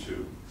sigma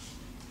 2.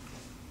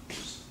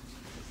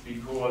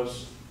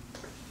 Because,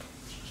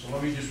 so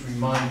let me just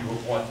remind you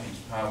of what these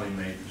Pauli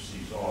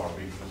matrices are,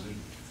 because it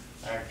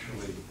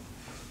actually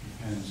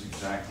depends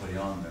exactly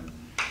on them.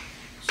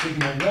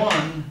 Sigma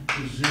 1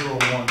 is 0,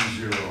 1,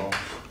 0.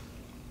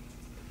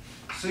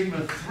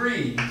 Sigma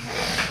 3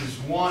 is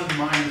 1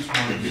 minus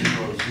 1,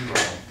 0, 0.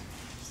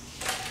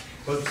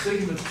 But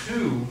sigma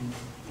 2,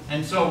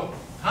 and so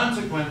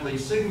consequently,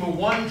 sigma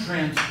 1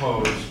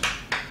 transpose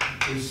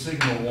is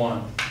sigma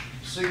 1.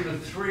 Sigma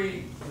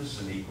 3, this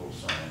is an equal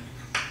sign.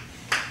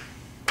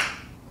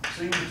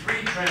 Sigma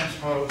 3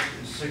 transpose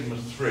is sigma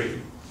 3. Okay.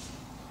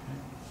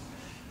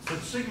 But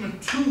sigma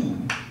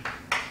 2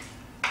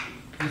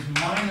 is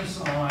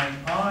minus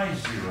I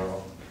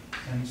 0,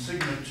 and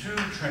sigma 2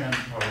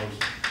 transpose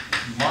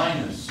is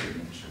minus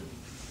sigma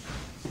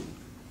 2.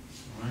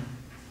 All right?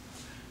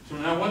 So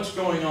now what's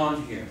going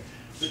on here?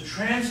 The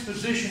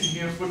transposition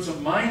here puts a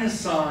minus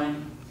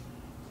sign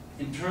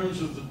in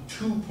terms of the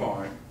 2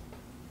 part,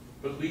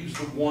 but leaves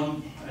the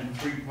 1 and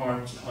 3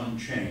 parts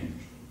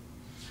unchanged.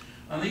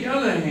 On the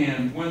other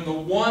hand, when the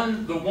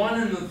 1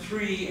 and the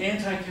 3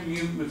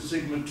 anti-commute with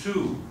sigma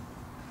 2,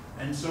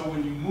 and so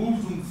when you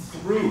move them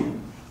through,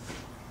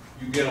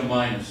 you get a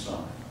minus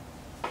sign.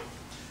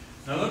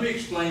 Now let me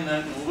explain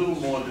that in a little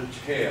more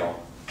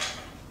detail.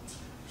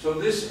 So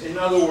this, in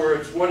other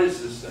words, what is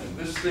this thing?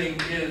 This thing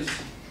is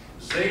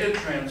zeta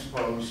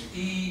transpose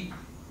e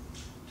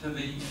to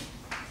the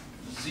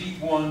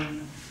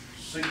z1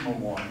 sigma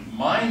 1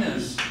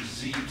 minus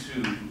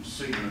z2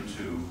 sigma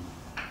 2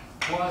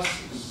 plus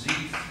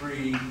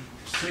z3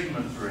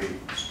 sigma 3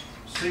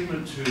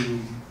 sigma 2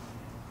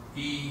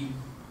 e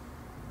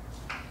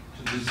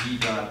to the z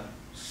dot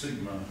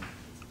sigma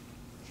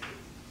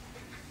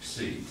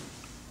c.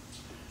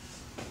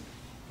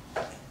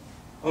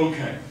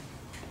 Okay,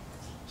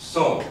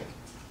 so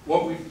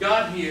what we've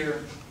got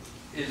here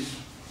is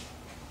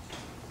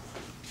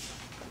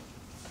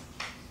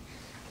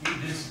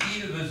this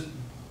e to the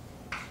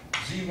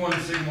z1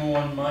 sigma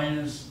 1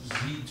 minus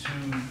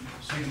z2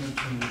 sigma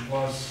 2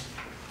 plus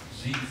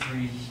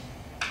z3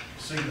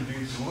 sigma 3.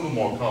 It's a little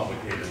more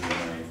complicated than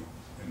I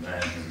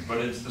imagined, but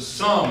it's the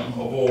sum of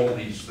all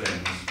these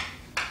things.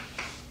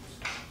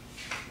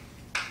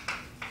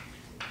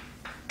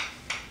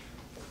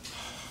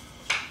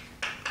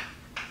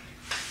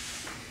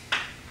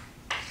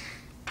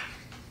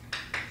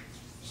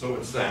 So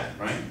it's that,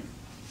 right?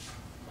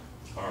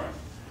 All right.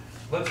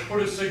 Let's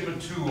put a sigma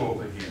 2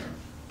 over here.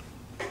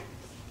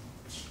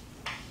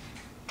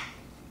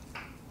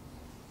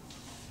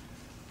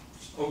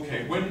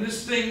 Okay, when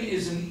this thing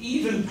is an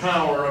even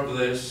power of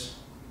this,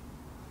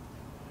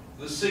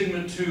 the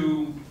sigma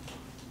 2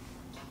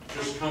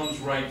 just comes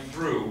right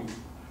through.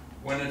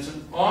 When it's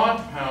an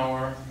odd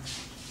power,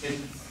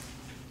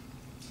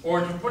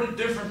 or to put it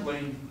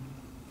differently,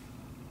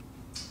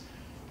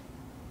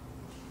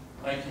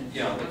 let's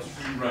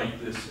rewrite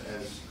this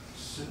as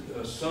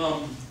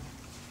some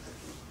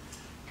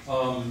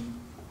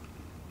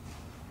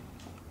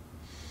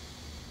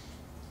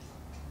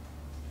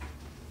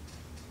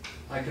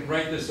I can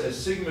write this as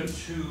sigma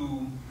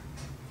 2.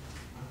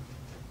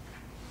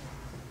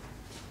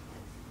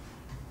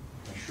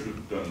 I should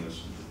have done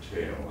this in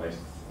detail.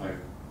 I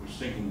was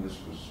thinking this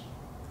was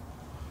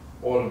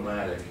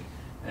automatic,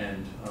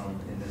 and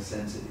in a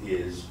sense it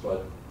is,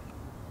 but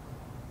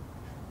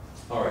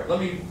all right, let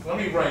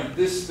me write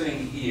this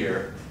thing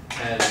here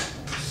as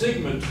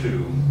sigma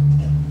 2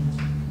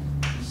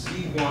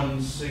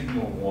 z1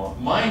 sigma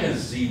 1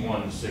 minus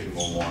z1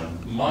 sigma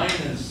 1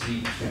 minus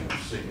z2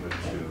 sigma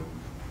 2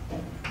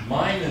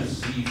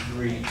 minus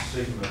z3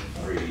 sigma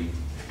 3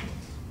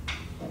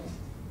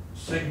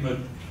 sigma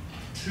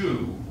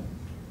 2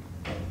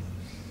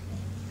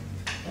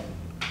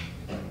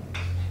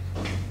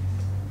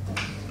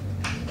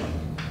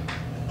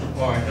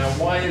 all right, now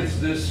why is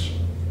this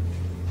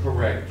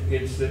correct?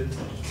 It's that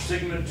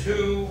sigma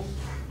 2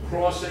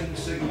 crossing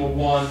sigma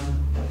 1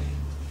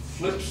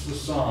 flips the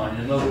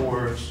sign. In other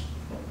words,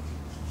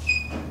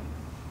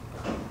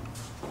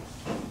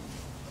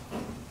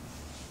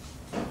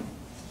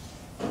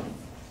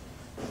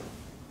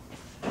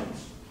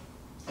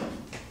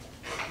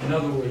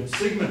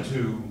 sigma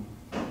 2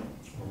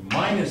 or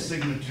minus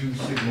sigma 2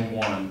 sigma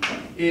 1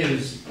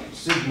 is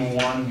sigma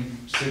 1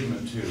 sigma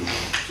 2.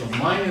 So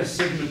minus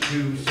sigma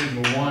 2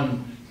 sigma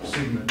 1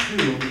 sigma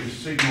 2 is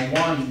sigma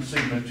 1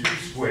 sigma 2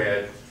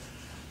 squared.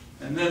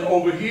 And then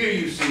over here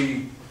you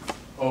see,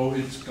 oh,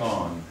 it's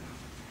gone.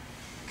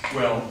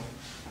 Well,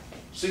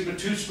 sigma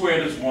 2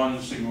 squared is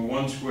 1, sigma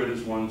 1 squared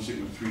is 1,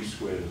 sigma 3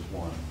 squared is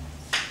 1.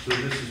 So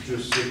this is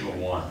just sigma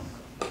 1.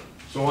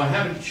 So I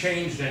haven't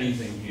changed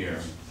anything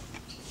here.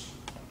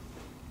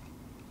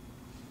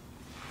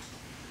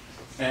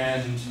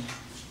 And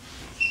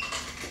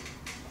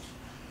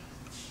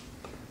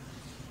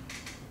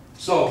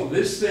so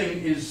this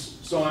thing is,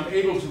 so I'm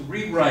able to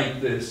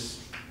rewrite this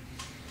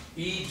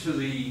e to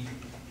the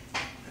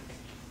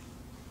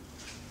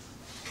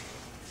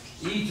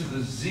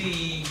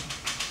z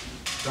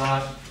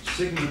dot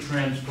sigma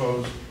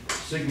transpose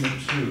sigma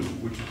 2,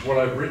 which is what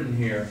I've written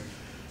here.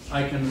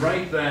 I can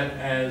write that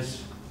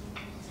as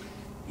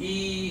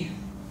e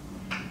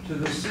to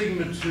the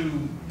sigma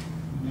 2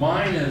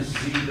 minus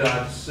z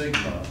dot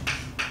sigma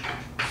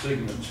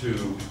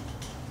 2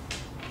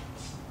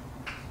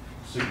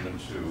 sigma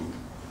 2.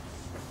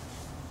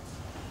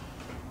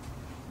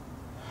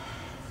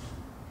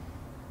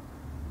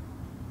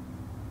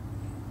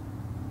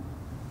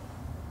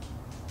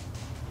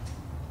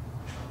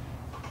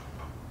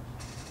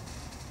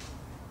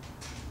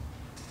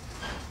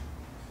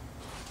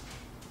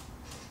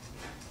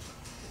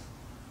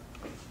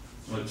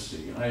 Let's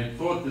see, I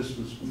thought this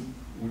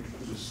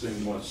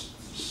thing was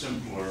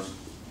simpler.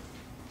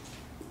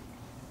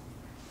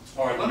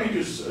 All right, let me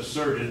just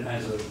assert it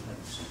as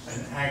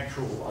an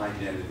actual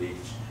identity,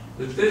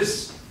 that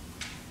this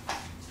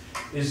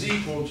is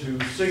equal to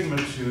sigma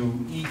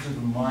 2 e to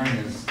the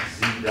minus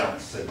z dot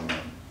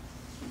sigma.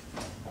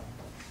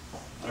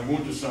 I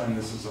won't assign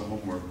this as a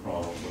homework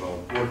problem, but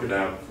I'll work it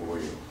out for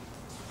you.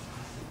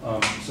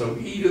 So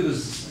e to the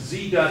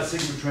z dot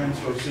sigma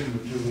transpose sigma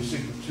 2 is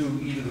sigma 2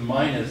 e to the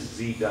minus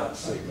z dot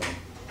sigma.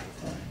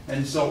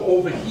 And so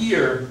over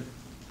here,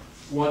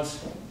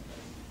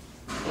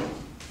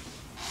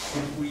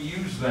 if we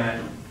use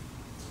that,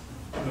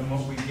 then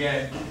what we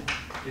get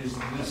is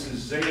this is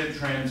zeta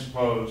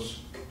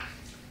transpose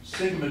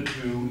sigma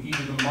 2 e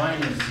to the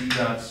minus z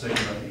dot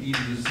sigma e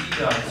to the z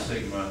dot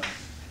sigma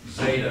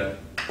zeta,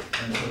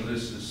 and so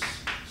this is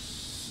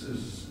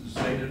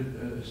zeta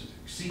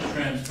c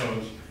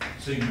transpose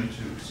sigma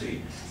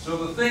 2c. So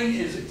the thing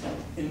is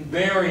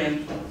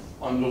invariant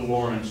under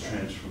Lorentz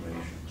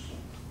transformations.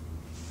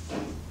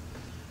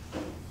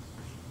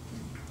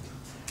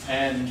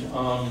 And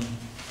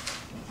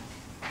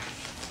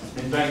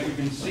in fact, you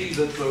can see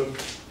that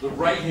the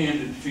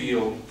right-handed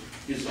field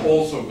is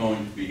also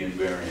going to be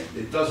invariant.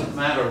 It doesn't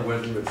matter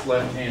whether it's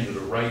left-handed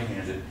or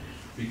right-handed,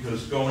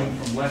 because going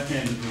from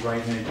left-handed to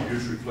right-handed, you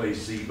just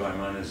replace z by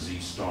minus z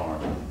star.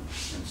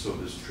 And so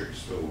this trick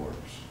still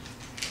works.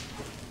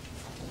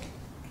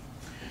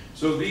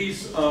 So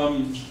these,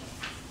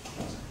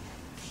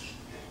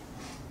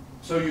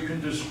 so you can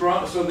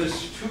describe, so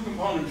this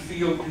two-component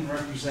field can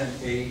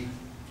represent a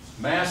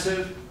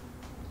massive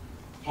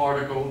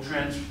particle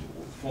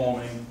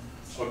transforming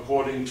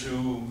according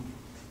to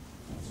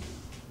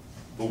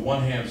the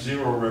 1/2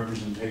 zero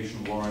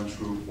representation of Lorentz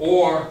group,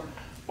 or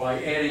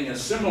by adding a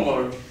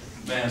similar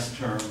mass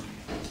term,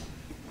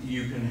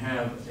 you can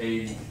have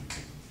a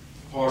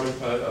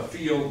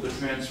field that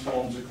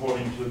transforms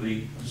according to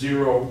the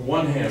 0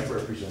 1/2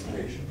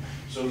 representation.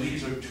 So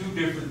these are two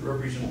different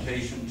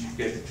representations. You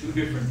get two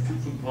different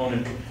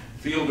two-component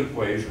field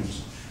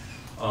equations.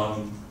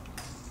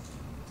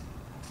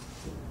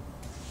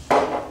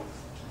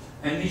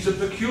 And these are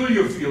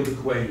peculiar field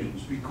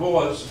equations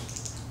because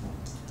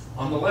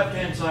on the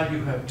left-hand side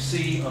you have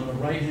Xi, on the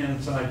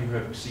right-hand side you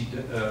have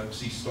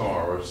Xi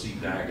star or Xi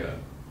dagger.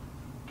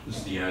 This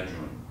is the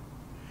adjoint.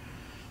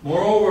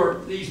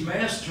 Moreover, these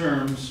mass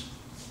terms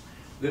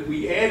that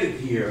we added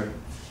here,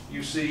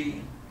 you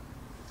see,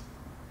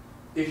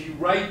 if you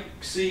write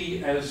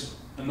Xi as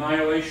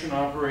annihilation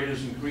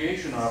operators and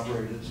creation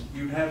operators,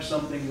 you'd have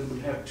something that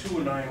would have two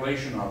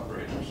annihilation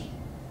operators.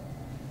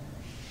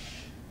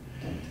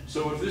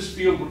 So if this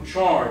field were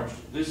charged,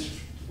 this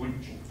would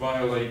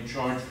violate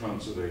charge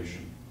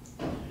conservation.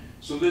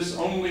 So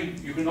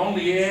you can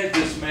only add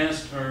this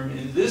mass term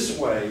in this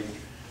way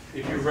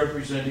if you're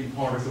representing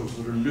particles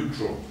that are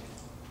neutral.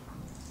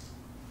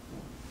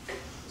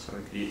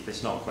 Sorry,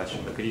 it's not a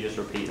question, but could you just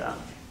repeat that?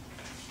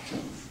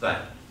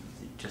 That.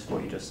 Just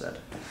what you just said.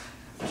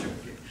 Just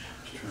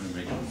trying to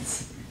make it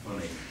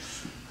funny.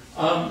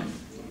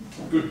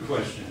 Good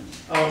question.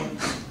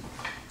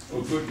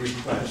 Or good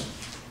request.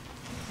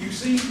 You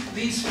see,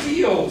 these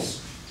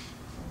fields,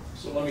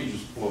 so let me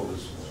just blow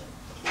this away.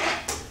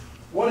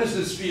 What is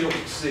this field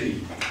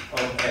Xi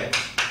of X?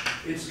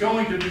 It's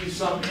going to be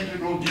some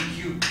integral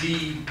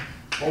dqp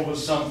over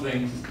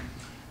something,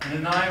 an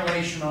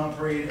annihilation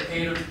operator,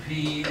 a to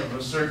p of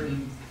a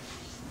certain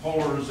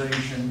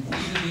polarization,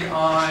 e to the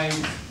I,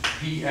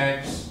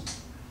 px,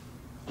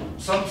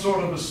 some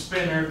sort of a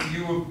spinner,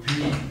 u of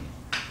p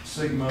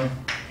sigma,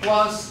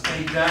 plus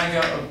a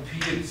dagger of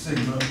p at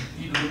sigma,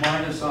 e to the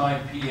minus I,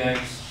 px,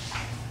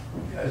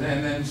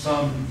 and then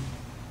some,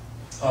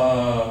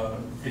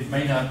 it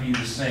may not be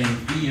the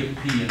same, b of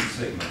p and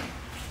sigma.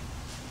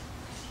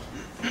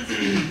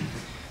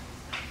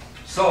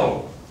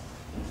 So,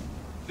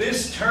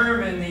 this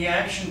term in the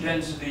action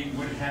density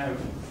would have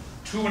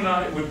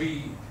would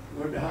be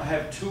would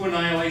have two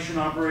annihilation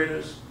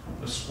operators,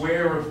 a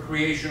square of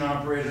creation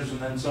operators, and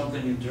then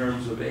something in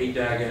terms of A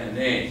dagger and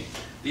A.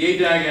 The A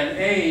dagger and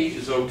A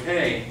is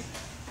okay,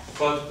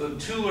 but the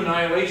two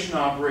annihilation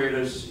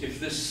operators, if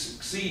this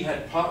C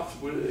had,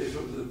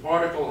 if the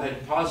particle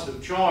had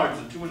positive charge,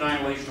 the two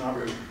annihilation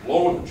operators would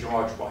lower the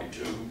charge by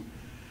 2,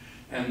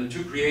 and the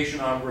two creation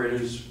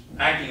operators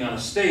acting on a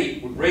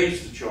state would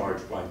raise the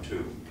charge by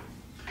 2.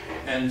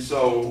 And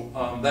so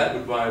that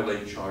would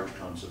violate charge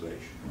conservation.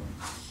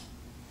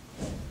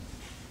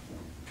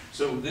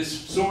 So this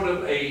sort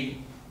of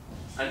an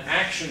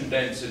action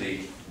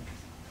density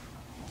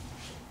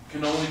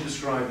can only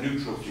describe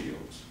neutral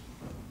fields.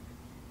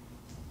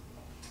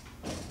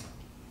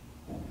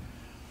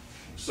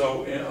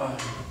 So,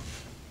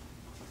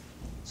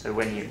 so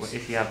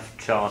if you have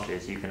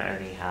charges, you can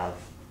only have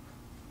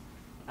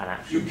an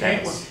action you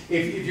can't. density.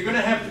 If you're going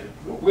to have,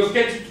 we'll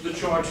get to the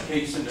charge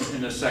case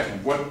in a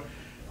second.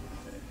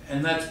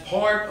 And that's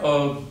part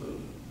of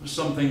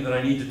something that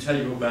I need to tell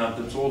you about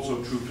that's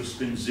also true for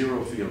spin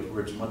zero field,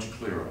 where it's much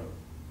clearer.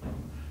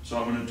 So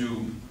I'm going to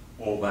do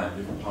all that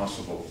if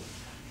possible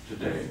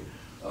today.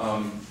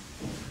 But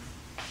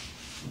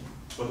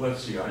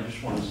let's see, I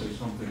just want to say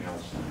something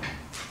else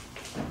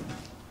now.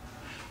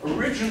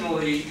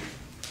 Originally,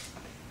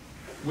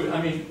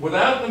 I mean,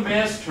 without the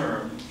mass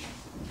term,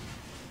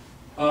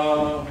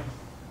 the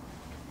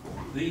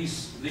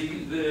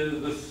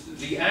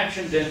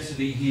action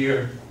density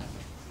here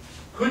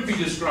could be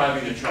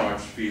describing a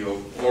charged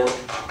field or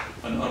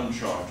an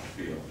uncharged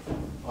field,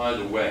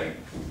 either way.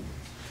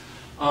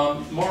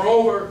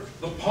 Moreover,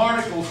 the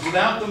particles,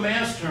 without the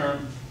mass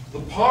term,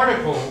 the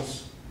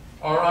particles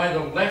are either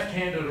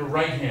left-handed or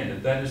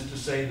right-handed. That is to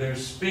say, their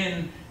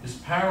spin is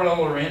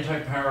parallel or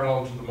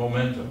anti-parallel to the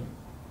momentum.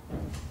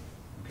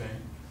 Okay?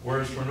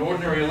 Whereas for an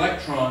ordinary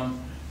electron,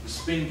 the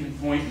spin can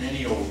point in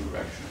any old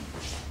direction.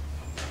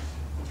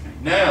 Okay.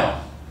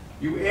 Now,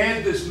 you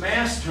add this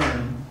mass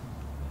term,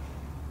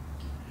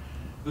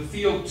 the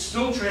field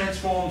still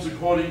transforms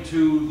according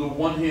to the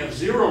 1/2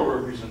 zero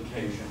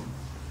representation.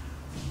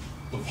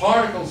 The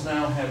particles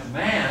now have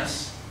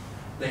mass,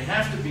 they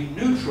have to be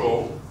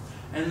neutral,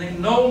 and they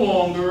no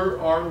longer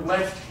are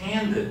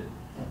left-handed,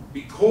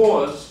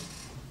 because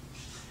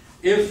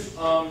if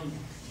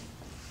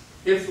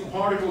the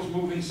particle is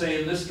moving,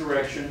 say, in this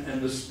direction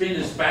and the spin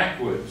is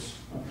backwards,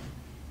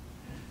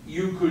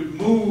 you could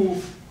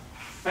move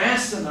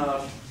fast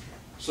enough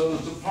so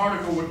that the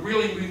particle would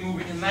really be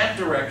moving in that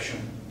direction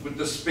with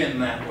the spin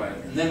that way,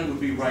 and then it would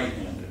be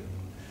right-handed.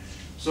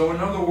 So in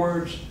other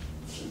words,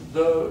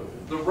 the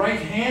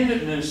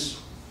right-handedness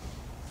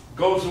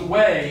goes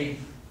away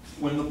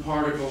when the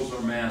particles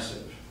are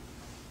massive.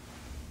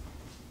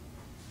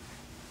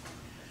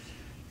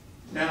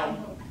 Now,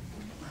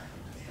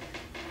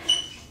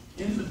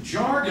 in the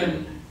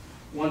jargon,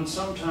 one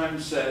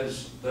sometimes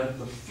says that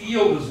the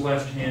field is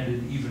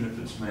left-handed even if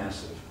it's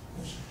massive.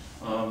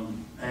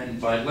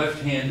 And by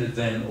left-handed,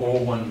 then,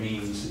 all one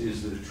means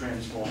is that it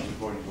transforms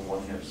according to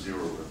 1/2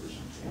 zero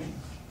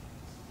representation.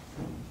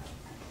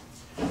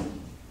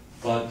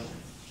 But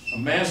a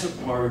massive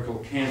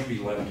particle can't be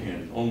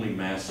left-handed. Only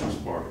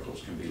massive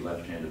particles can be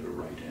left-handed or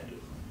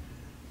right-handed.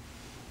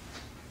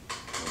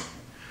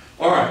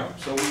 All right,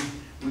 so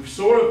we've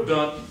sort of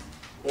done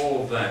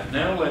all of that.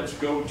 Now let's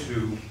go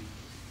to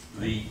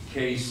the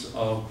case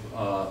of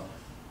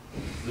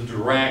the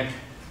Dirac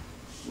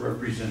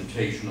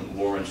representation of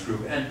the Lorentz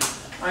group. And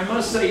I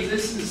must say,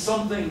 this is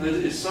something that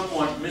is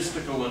somewhat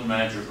mystical and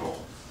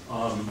magical.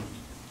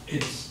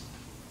 It's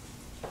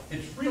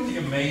really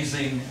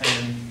amazing,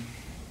 and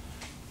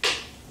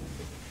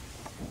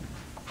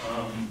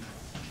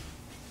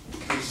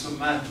there's some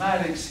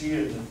mathematics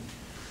here that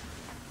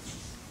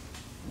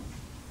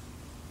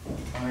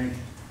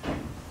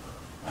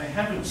I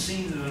haven't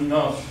seen it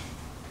enough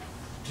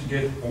to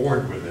get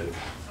bored with it.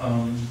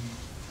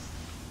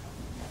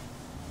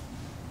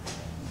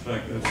 In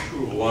fact, that's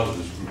true of a lot of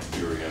this group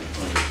theory. I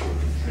find it sort of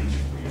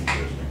intrinsically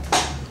interesting.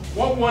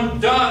 What one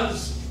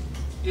does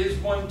is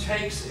one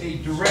takes a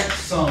direct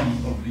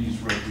sum of these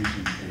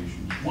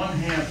representations,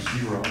 1/2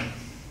 zero,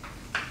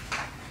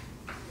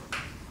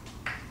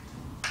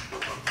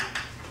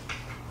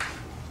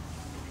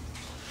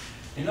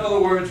 in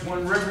other words,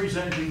 when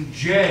representing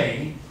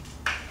J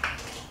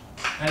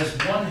as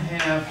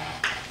 1/2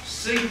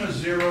 sigma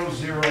 0,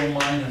 0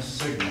 minus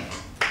sigma.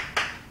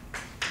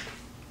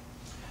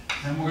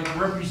 And we're going to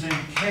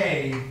represent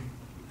K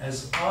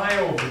as I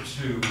over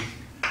 2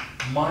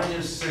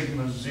 minus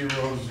sigma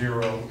 0,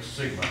 0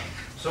 sigma.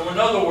 So in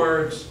other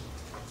words,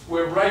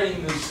 we're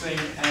writing this thing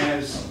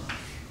as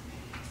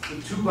the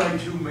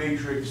 2x2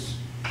 matrix,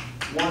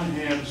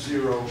 1/2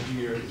 0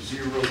 here,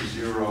 0,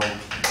 0,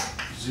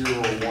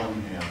 0,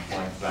 1/2,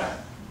 like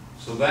that.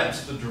 So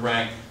that's the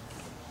Dirac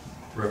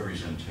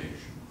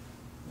representation.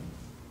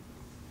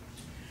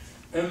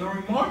 And the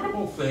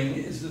remarkable thing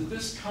is that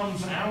this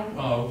comes out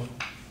of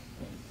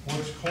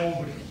what's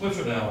called the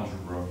Clifford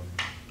algebra.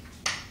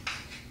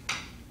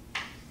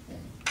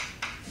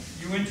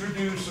 You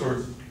introduce,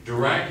 or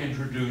Dirac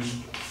introduced,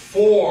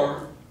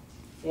 4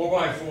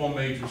 4x4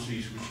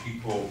 matrices which he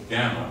called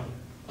gamma.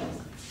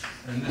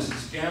 And this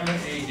is gamma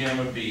A,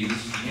 gamma B.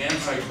 This is the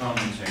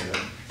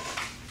anti-commutator.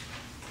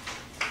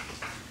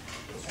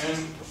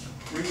 And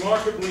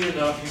remarkably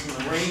enough, you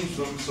can arrange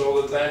them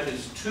so that that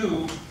is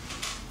 2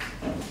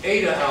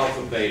 eta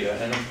alpha beta.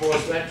 And of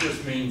course, that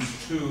just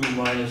means 2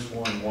 minus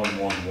 1, 1,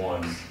 1,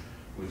 1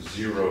 with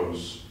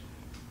zeros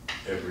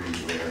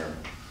everywhere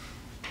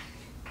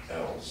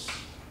else.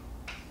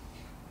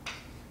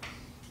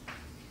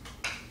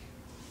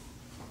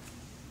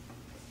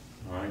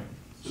 All right.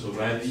 So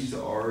that's these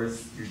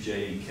R's, your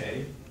J and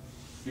K.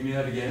 Give me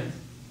that again.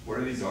 What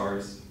are these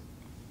R's?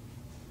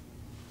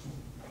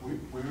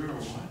 Where or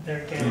what?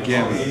 They're The gamma.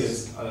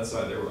 gammas. Oh, that's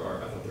why they were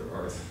R. I thought they were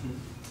R's.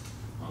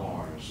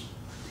 R's.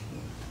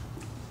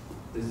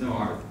 There's no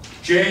R.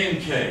 J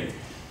and K,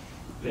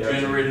 the They are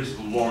generators of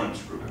the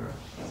Lorentz group. Okay.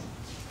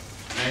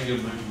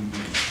 Angular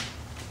momentum.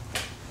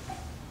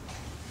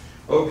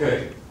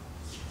 Okay.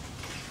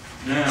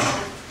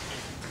 Now,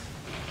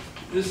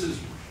 this is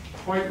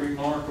quite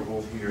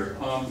remarkable here.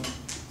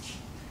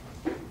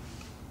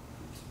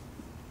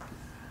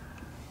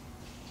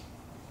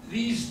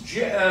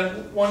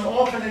 One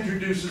often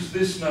introduces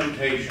this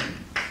notation.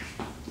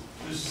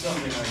 This is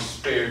something I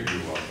spared you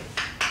of it.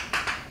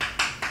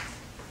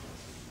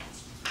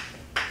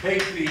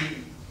 Take the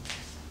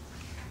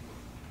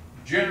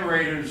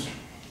generators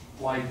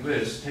like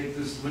this, take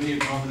this linear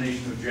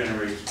combination of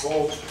generators,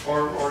 both,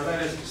 or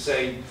that is to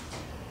say,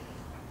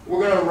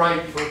 we're going to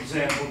write, for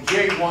example,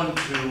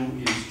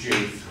 J12 is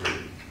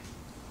J3.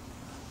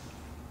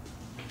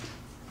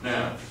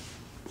 Now,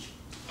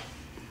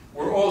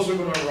 we're also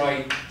going to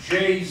write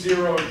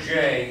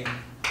J0J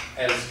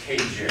as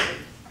Kj.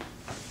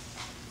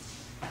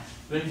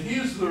 Then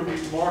here's the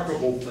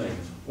remarkable thing.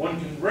 One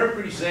can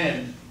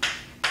represent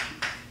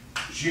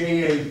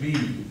JAB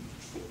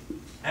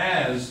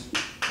as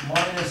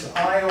minus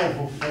I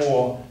over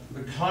 4,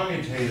 the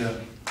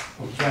commutator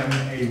of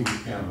gamma A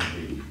with gamma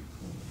B.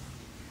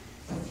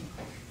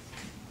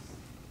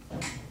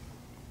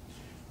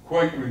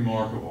 Quite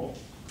remarkable.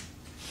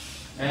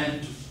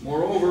 And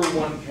moreover,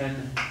 one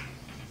can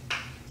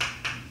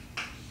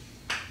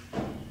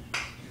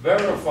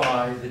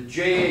verify that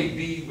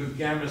JAB with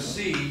gamma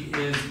C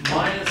is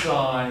minus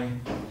I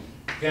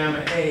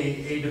gamma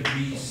A to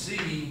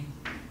BC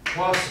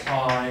plus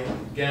I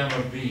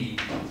gamma B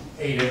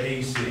A to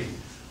AC.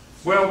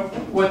 Well,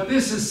 what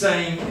this is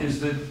saying is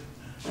that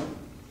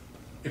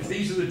if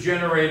these are the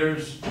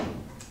generators,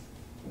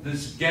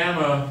 this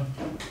gamma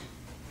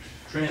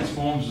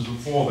transforms as a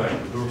 4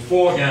 vector. There are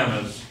 4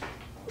 gammas,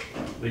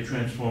 they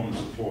transform as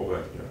a 4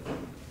 vector.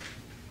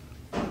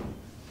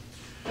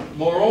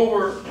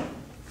 Moreover,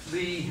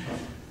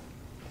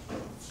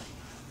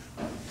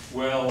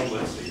 well,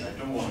 let's see, I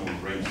don't want to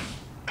erase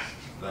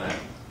that.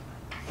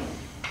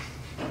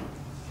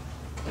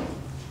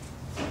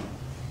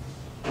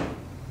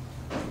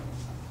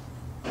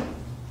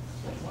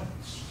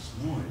 What's this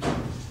noise?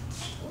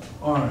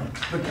 All right,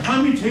 the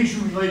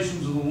commutation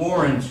relations of the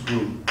Lorentz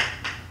group.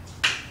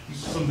 This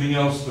is something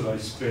else that I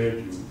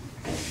spared you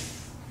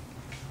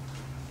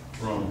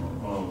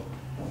from.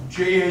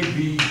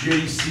 JAB,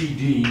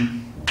 JCD.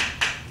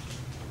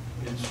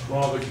 It's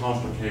rather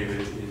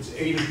complicated. It's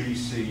A to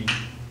BC,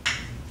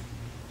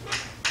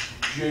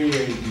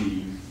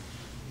 JAB,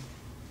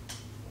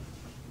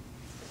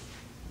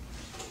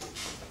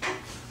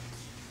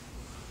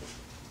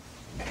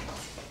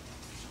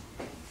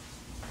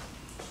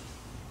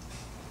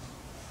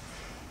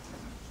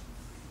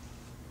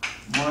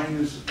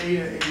 minus A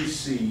to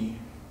AC,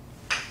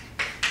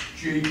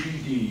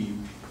 JBD,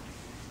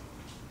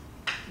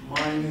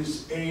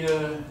 minus A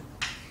to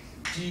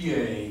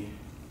DA,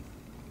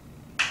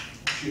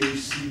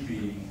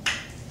 JCB,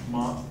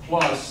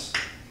 plus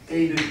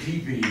A to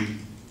DB,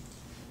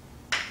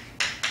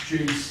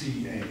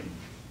 JCA.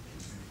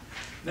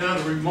 Now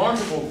the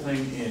remarkable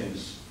thing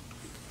is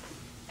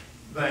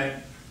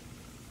that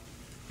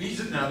these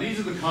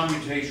are the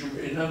commutation.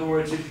 In other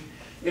words,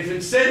 if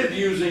instead of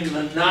using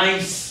the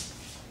nice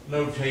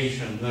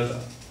notation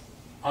that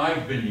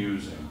I've been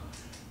using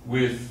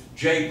with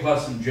J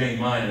plus and J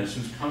minus,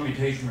 whose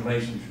commutation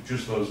relations are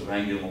just those of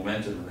angular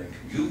momentum and they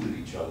commute with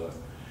each other,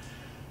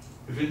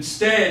 if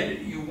instead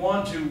you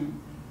want to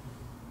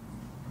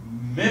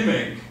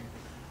mimic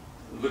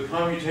the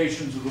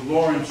commutations of the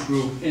Lorentz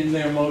group in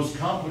their most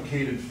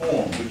complicated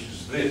form, which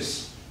is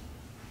this,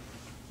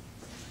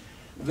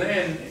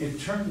 then it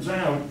turns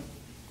out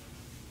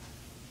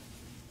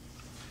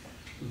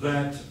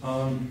that,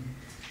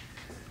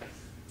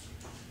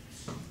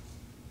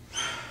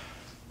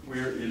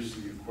 where is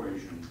the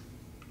equation?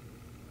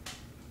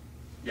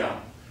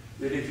 Yeah.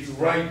 That if you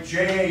write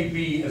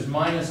JAB as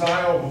minus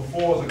I over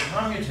 4, the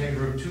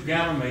commutator of 2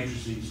 gamma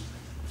matrices,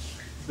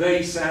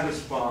 they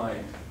satisfy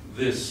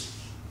this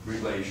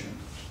relation.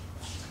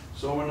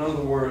 So in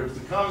other words,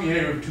 the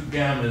commutator of 2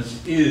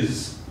 gammas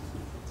is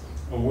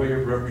a way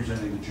of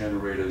representing the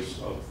generators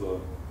of the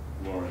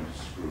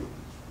Lorentz group.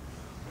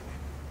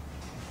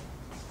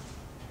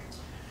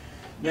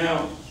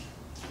 Now,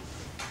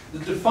 The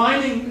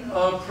defining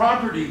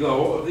property,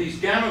 though, of these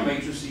gamma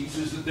matrices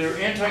is that their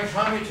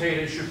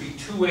anti-commutator should be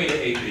 2 eta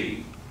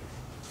AB.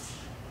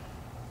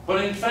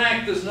 But in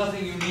fact, there's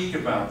nothing unique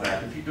about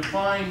that. If you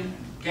define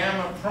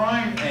gamma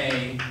prime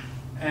A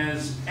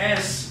as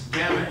S,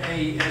 gamma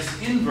A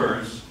S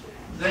inverse,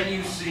 then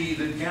you see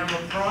that gamma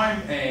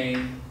prime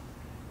A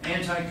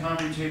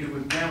anti-commutated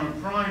with gamma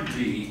prime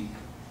B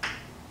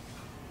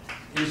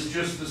is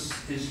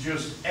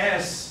just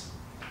S,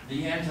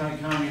 the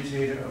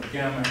anti-commutator of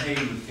gamma A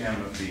with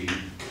gamma B,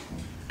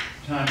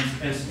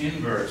 times S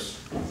inverse.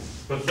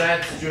 But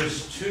that's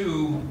just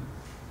 2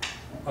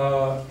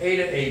 eta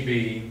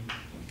AB.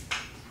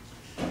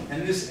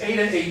 And this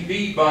eta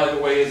AB, by the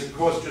way, is of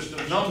course just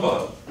a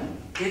number.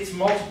 It's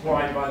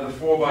multiplied by the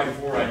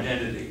 4x4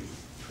 identity.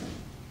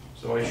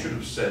 So I should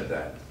have said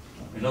that.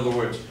 In other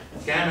words,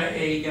 gamma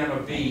A,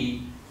 gamma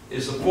B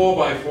is a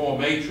 4x4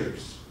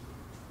 matrix.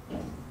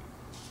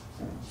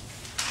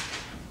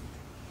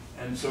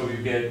 And so you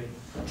get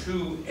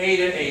 2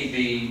 eta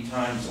AB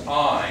times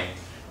I.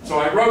 So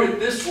I wrote it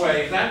this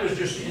way. That was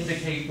just to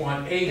indicate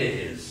what eta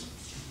is.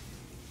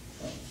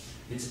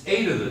 It's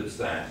eta that's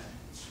that.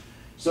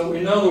 So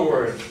in other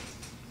words,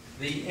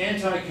 the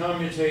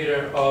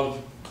anti-commutator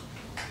of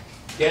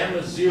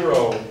gamma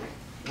 0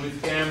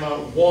 with gamma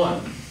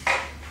 1,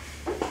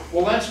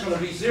 well, that's going to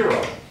be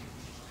 0.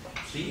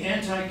 The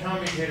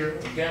anti-commutator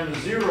of gamma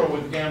 0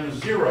 with gamma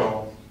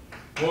 0,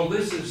 well,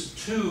 this is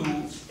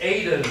 2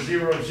 eta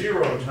 0,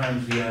 0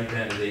 times the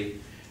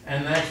identity,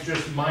 and that's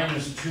just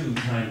minus 2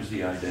 times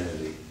the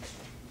identity.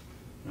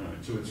 All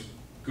right, so it's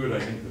good, I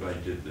think, that I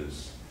did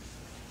this.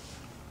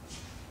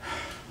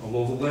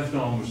 Although the left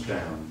arm was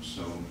down,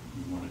 so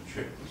you want to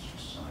check this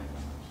side.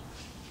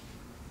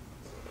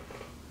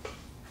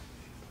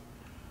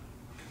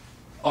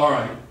 All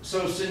right,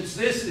 so since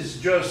this is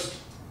just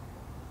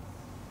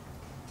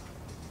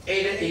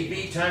eta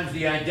AB times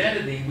the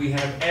identity, we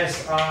have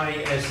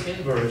SI S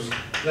inverse,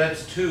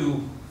 that's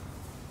 2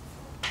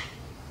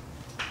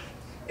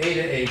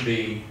 eta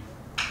AB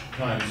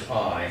times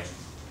I.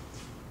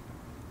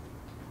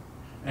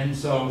 And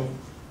so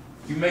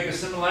you make a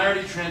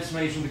similarity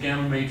transformation to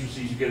gamma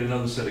matrices, you get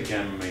another set of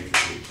gamma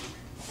matrices.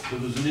 So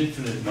there's an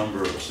infinite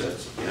number of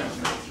sets of gamma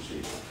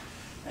matrices.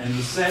 And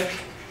the set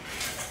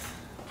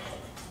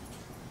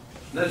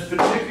that's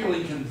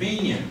particularly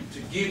convenient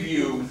to give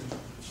you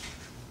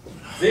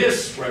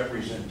this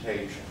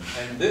representation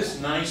and this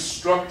nice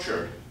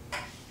structure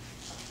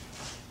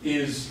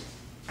is,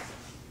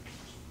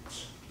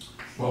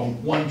 well,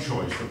 one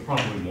choice, but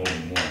probably more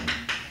than one.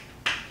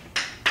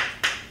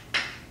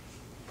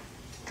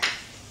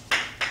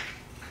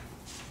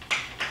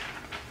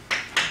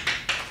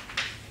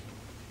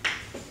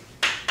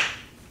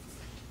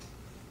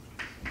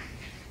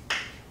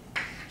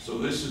 So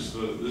this is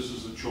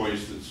the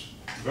choice that's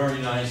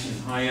very nice in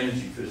high energy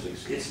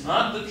physics. It's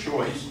not the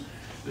choice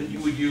that you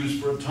would use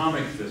for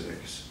atomic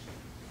physics.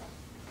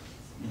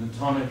 In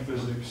atomic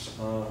physics,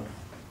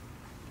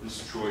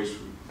 this choice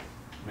would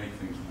make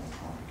things more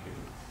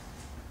complicated.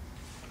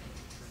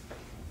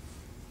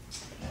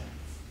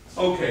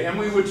 Okay, and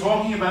we were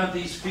talking about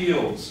these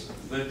fields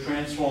that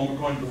transform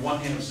according to the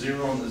 1/2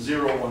 0 and the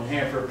 0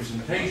 1/2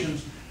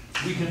 representations.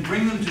 We can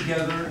bring them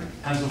together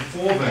as a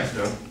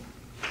 4-vector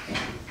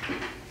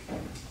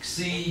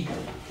Xi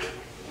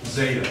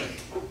zeta.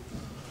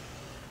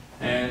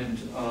 And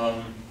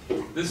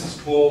this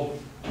is called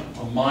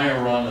a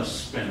Majorana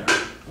spinner.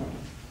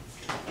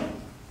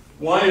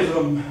 Why is it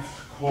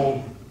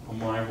called a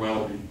Majorana?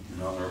 Well, in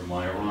honor of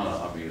Majorana,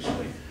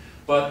 obviously.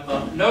 But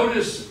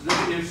notice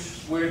that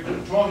if we're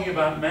talking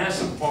about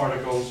massive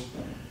particles,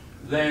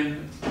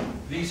 then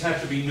these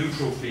have to be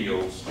neutral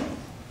fields.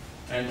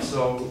 And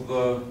so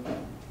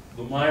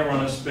the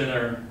Majorana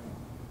spinner,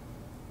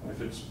 if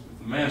the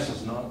mass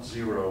is not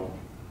 0,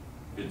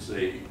 it's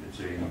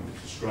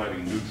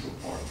describing neutral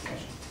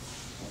particles.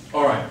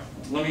 All right,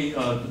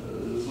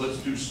 let's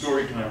do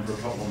story time for a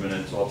couple of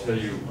minutes. I'll tell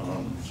you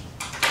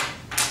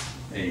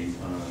I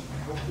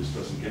hope this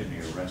doesn't get me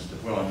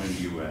arrested. Well, I'm in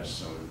the U.S.,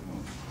 so it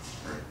won't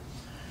hurt.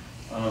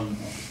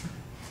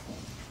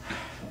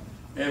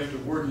 After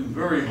working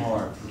very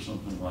hard for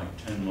something like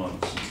 10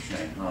 months in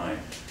Shanghai,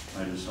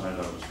 I decided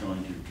I was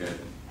going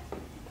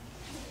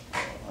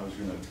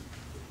to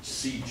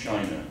see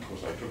China. Of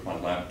course, I took my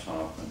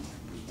laptop and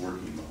was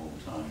working the whole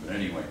time. But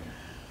anyway,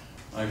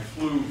 I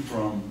flew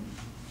from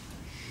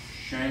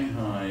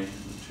Shanghai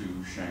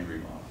to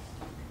Shangri-La.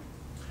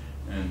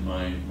 And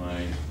my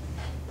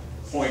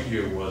point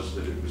here was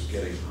that it was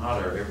getting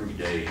hotter every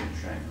day in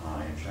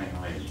Shanghai, and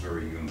Shanghai is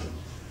very humid.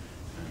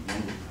 And one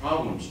of the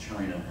problems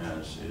China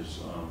has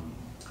is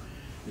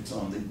it's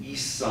on the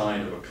east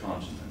side of a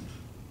continent.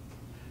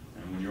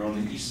 And when you're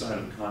on the east side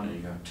of a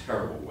continent, you have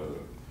terrible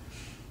weather.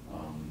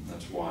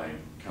 That's why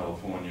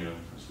California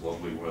has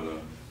lovely weather,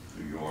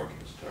 New York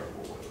has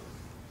terrible weather.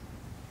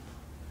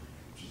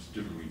 Which is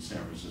different between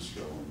San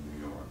Francisco and New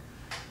York,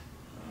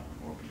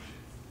 or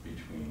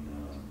between,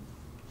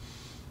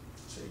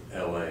 say,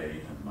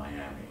 LA and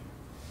Miami.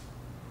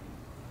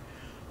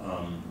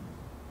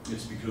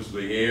 it's because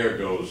the air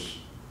goes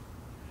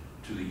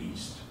to the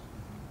east.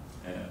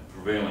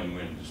 Prevailing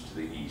wind is to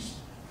the east.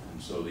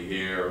 And so the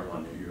air,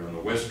 you're on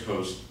the west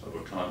coast of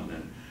a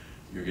continent,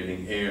 you're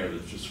getting air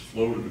that's just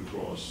floated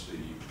across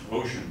the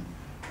ocean,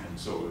 and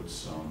so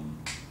it's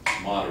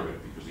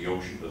moderate because the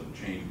ocean doesn't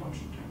change much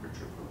in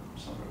temperature from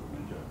summer to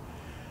winter.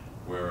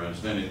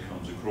 Whereas then it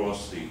comes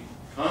across the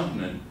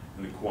continent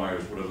and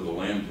acquires whatever the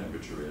land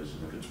temperature is.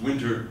 And if it's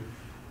winter,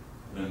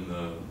 then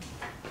the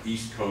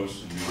east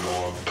coast of New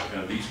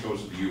York, the east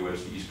coast of the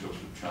US, the east coast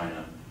of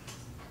China,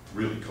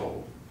 really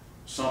cold.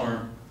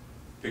 Summer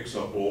picks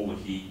up all the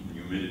heat and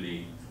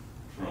humidity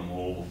from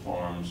all the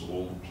farms,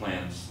 all the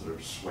plants that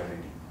are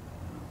sweating,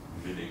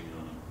 emitting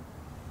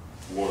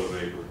water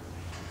vapor.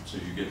 So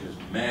you get this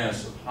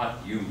mass of hot,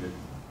 humid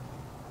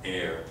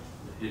air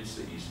that hits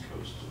the east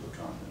coast of the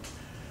continent.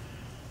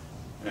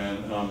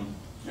 And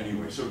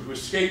anyway, so to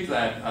escape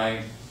that,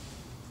 I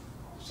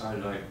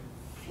decided I'd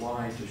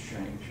fly to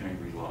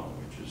Shangri-La,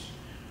 which is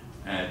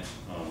at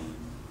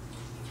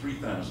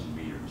 3,000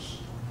 meters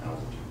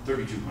altitude,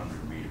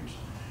 3,200 meters.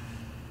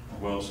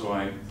 Well, so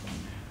I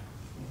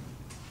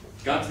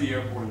got to the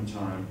airport in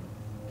time.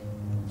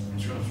 I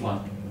was going to fly.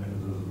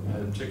 I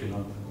had a ticket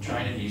on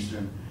China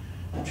Eastern.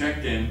 I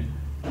checked in.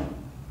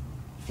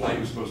 Flight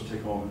was supposed to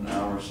take off in an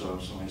hour or so,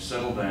 so I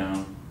settled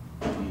down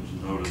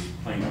and noticed the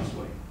plane was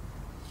late.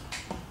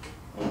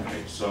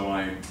 Okay, so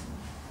I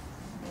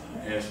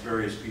asked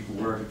various people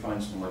where I could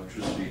find some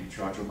electricity to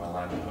charge up my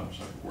laptop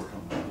so I could work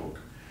on my book.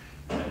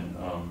 And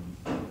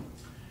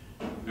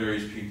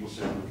various people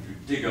said, well, if you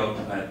dig up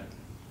that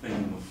thing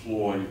on the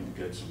floor, you can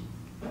get some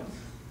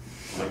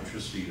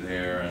electricity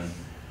there. And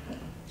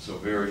so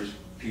various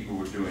people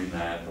were doing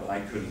that, but I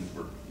couldn't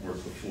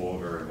work the floor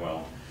very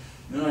well.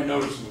 And then I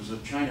noticed there was a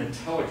China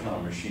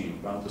telecom machine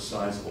about the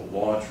size of a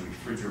large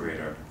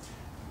refrigerator.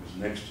 It was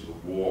next to the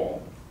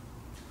wall.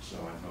 So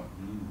I thought,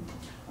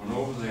 went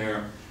over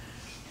there.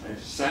 I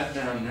sat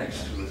down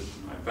next to it,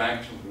 my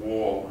back to the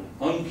wall,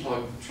 and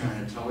unplugged the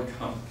China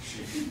telecom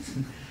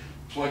machine,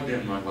 plugged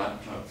in my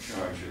laptop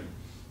charger,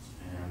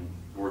 and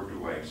worked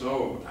away.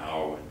 So an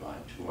hour went by,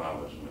 2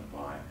 hours went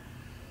by.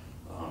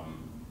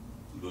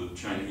 The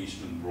China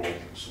Eastern brought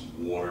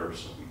some water,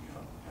 so we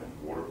had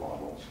water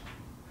bottles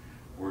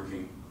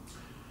working.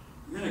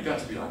 And then it got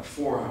to be like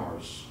 4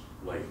 hours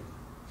late.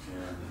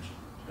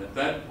 And at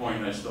that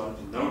point, I started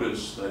to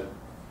notice that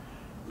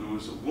there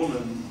was a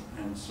woman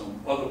and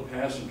some other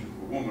passengers,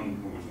 a woman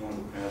who was one of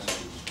the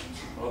passengers, and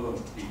some other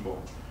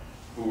people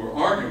who were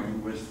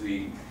arguing with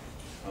the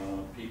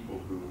people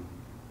who,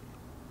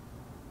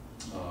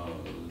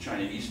 the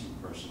China Eastern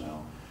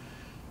personnel.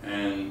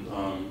 And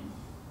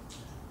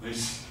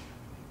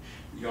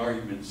the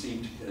argument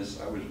seemed, as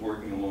I was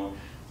working along,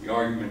 the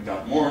argument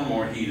got more and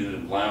more heated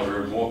and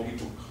louder, and more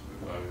people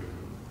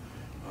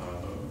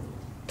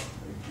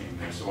came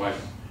there. So I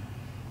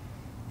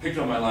picked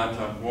up my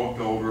laptop, walked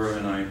over,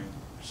 and I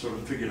sort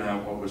of figured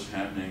out what was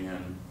happening.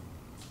 And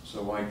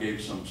so I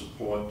gave some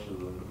support to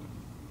the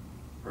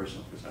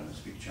person, because I didn't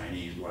speak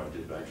Chinese. What I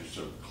did, I just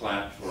sort of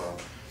clapped for her,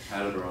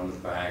 patted her on the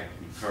back,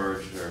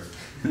 encouraged her,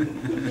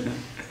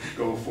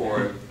 go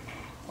for it,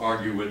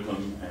 argue with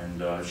them.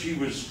 And she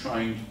was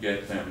trying to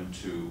get them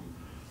to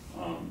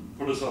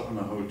put us up in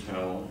a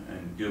hotel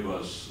and give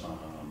us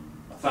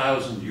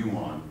 1,000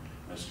 yuan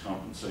as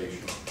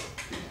compensation,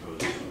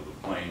 because the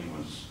plane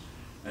was,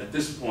 at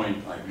this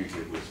point, I think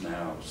it was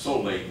now so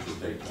late that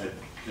they had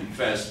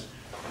confessed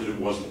that it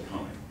wasn't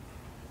coming.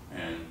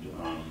 And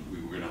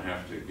we were going to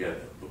have to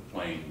get the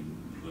plane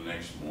the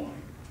next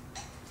morning.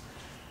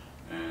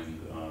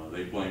 And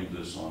they blamed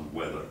this on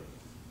weather.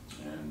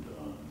 And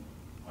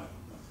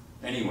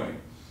anyway,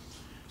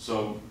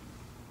 so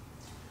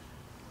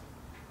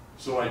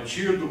I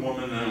cheered the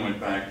woman, and then went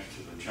back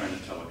to the China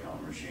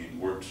telecom machine,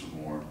 worked some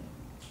more.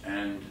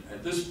 And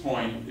at this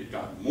point, it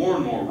got more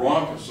and more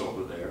raucous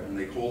over there, and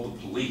they called the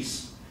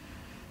police.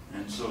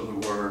 And so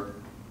there were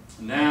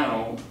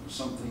now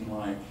something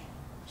like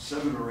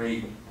 7 or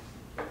 8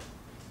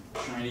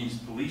 Chinese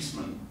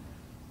policemen,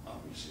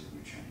 obviously they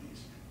were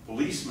Chinese,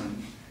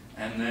 policemen,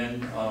 and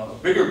then a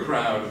bigger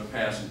crowd of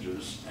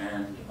passengers,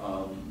 and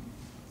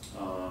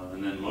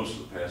then most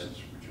of the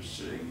passengers were just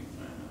sitting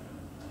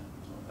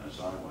as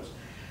I was.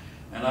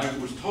 And I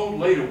was told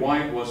later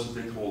why it was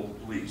that they called the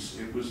police.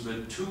 It was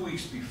that 2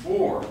 weeks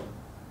before,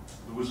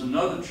 there was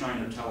another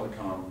China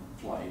telecom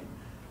flight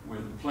where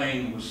the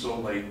plane was so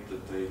late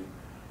that the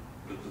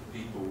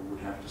people would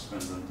have to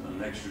spend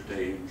an extra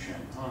day in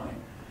Shanghai.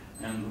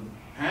 And the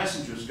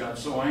passengers got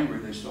so angry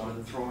they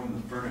started throwing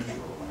the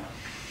furniture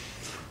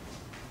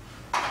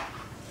around.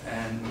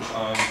 And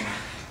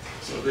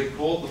so they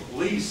called the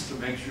police to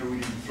make sure we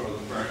didn't throw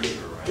the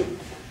furniture around.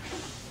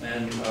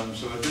 And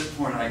so at this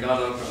point I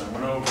got up and I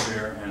went over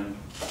there, and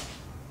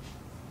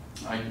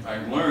I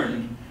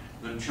learned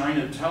that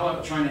China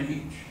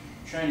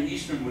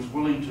Eastern was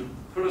willing to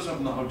put us up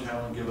in the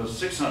hotel and give us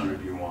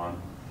 600 yuan,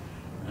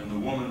 and the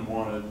woman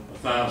wanted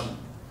 1,000.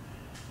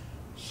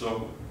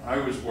 So I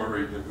was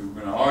worried that we were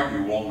going to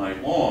argue all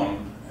night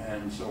long,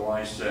 and so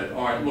I said,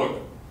 all right,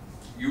 look,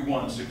 you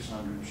want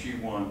 600, she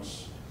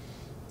wants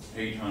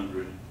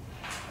 800.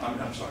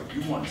 I'm sorry,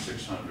 you want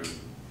 600.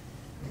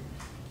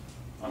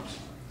 I'm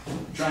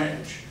sorry.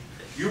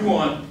 You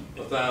want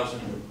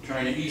 1,000.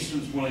 China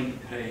Eastern's willing to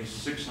pay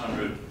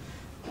 600.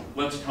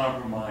 Let's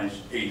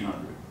compromise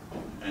 800.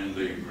 And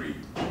they agreed.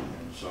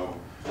 And so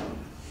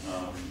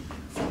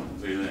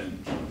they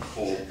then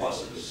called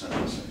buses, sent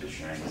us into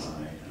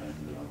Shanghai,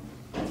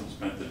 and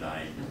spent the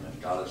night, and then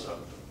got us up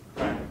the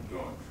crack of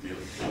dawn,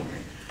 nearly killed me.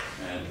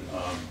 And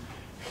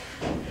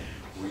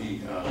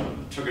we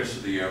took us to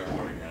the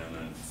airport again and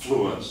then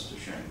flew us to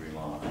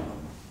Shangri-La.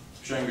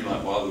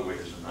 Shangri-La, by the way,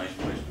 is a nice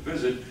place to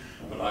visit,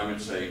 but I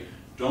would say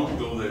don't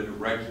go there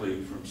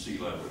directly from sea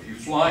level. If you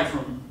fly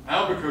from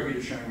Albuquerque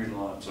to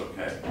Shangri-La, it's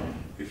okay.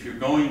 If you're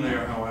going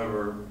there,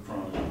 however,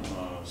 from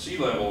sea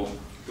level,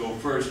 go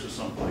first to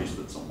some place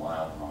that's a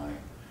mile high,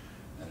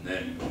 and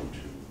then go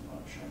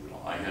to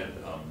Shangri-La. I had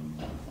a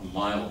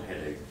mild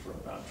headache for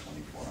about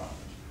 24 hours,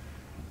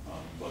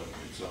 but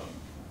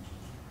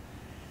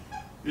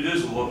it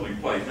is a lovely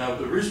place. Now,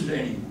 there isn't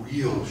any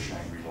real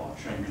Shangri-La.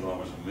 Shangri-La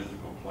was a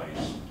mythical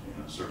place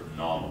in a certain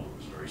novel that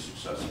was very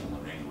successful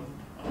in England.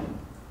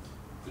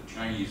 The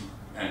Chinese,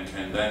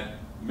 and that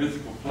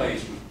mythical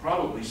place was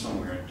probably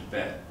somewhere in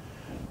Tibet.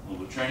 Well,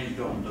 the Chinese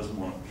government doesn't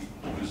want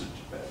people to visit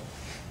Tibet.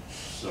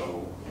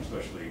 So,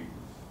 especially,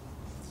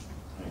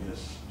 I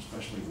guess,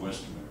 especially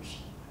Westerners.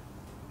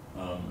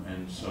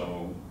 And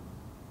so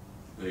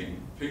they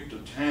picked a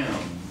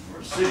town or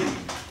a city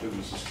that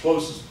was as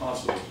close as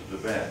possible to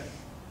Tibet,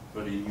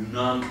 but in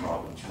Yunnan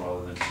province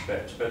rather than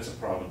Tibet. Tibet's a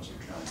province of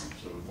China,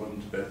 so it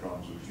wasn't Tibet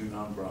province, it was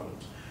Yunnan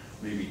province,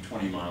 maybe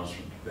 20 miles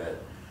from Tibet.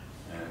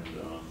 And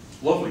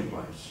lovely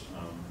place.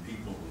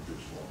 People were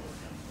just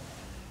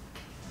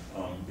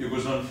lovely. It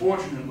was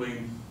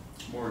unfortunately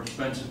more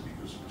expensive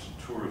because it was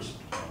a tourist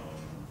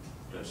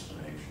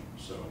destination.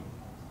 So,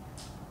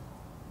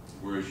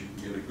 whereas you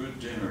can get a good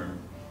dinner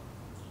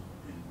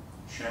in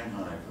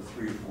Shanghai for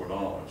 $3 or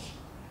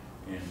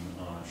 $4, in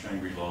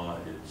Shangri-La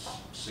it's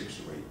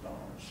 $6 or $8.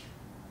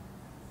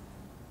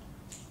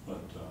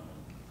 But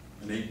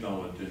an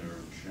 $8 dinner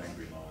in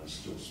Shangri-La is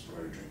still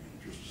splurging,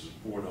 just as a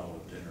 $4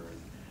 dinner in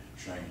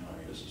Shanghai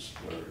is a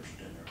splurge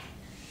dinner.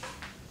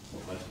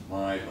 Well, that's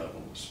my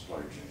level of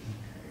splurging.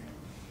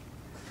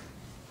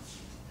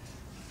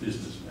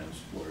 Businessmen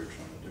splurge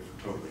on a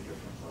totally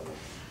different level.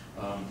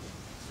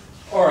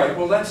 All right,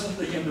 well, that's at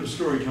the end of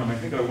story time. I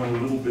think I went a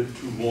little bit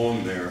too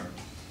long there.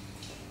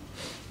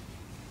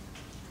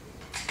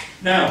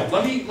 Now,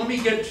 let me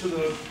get to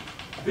the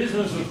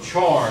business of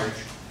charge,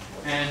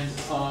 and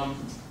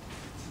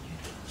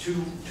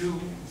to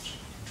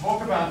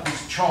talk about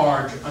this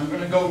charge, I'm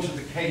going to go to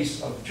the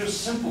case of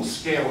just simple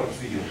scalar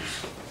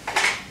fields.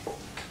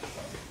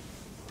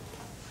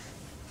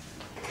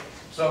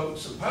 So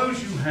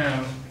suppose you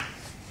have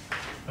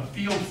a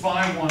field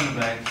phi1 of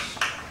x,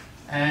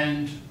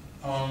 and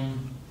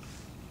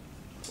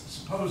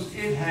suppose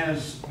it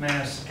has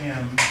mass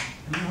m,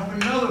 and you have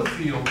another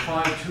field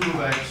phi2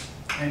 of x,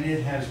 and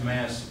it has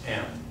mass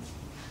m.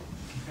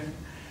 Okay?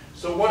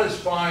 So what does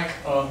phi1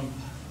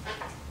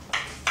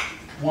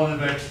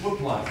 of x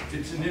look like?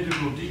 It's an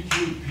integral d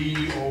cubed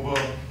p over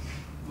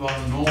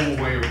the normal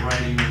way of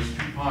writing this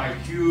 2 pi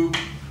cubed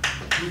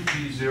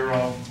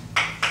 2p0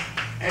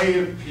 a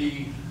of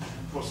p.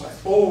 Of course, I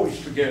always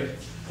forget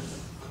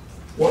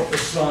what the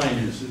sign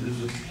is. It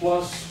is a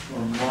plus or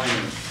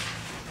minus.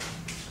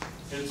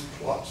 It's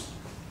plus.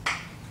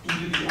 E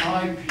to the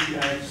I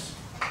px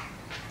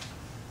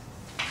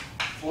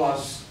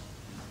plus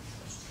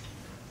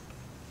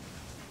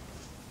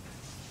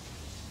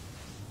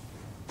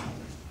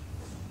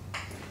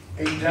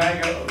a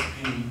dagger of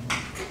p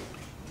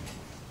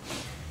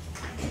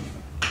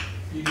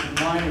e to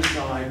the minus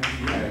I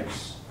px.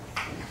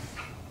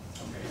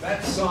 Okay,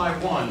 that's psi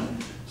 1.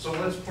 So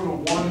let's put a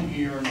 1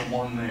 here and a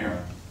 1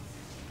 there.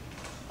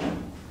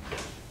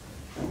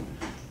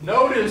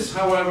 Notice,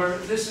 however,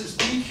 this is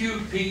d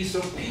cubed p,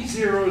 so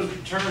p0 is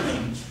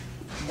determined.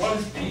 What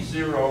is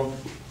p0?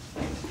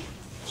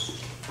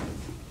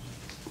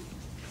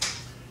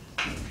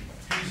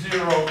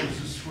 P0 is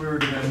the square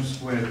root of m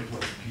squared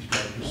plus p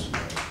vector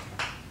squared.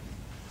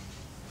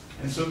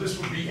 And so this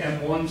would be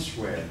m1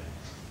 squared.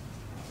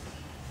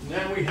 And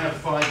then we have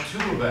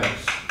phi2 of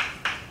x.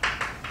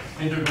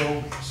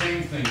 Integral,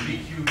 same thing, d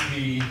cubed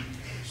p,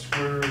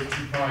 square root of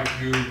 2 pi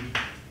cubed,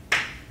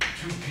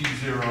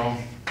 2p0,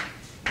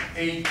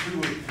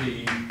 a2 of p,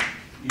 e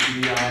to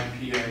the I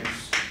px,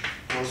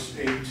 plus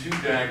a2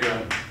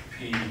 dagger p,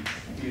 e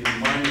to the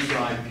minus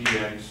I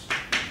px.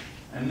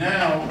 And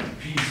now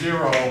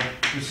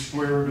p0 is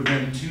square root of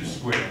m2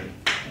 squared,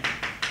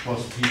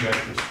 plus p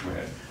vector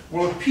squared.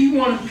 Well, if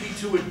p1 and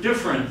p2 are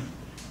different,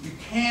 you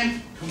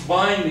can't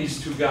combine these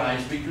two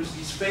guys because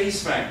these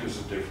phase factors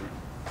are different.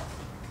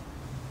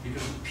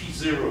 Because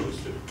p0 is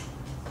different.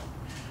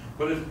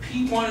 But if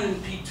p1 and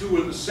p2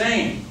 are the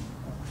same,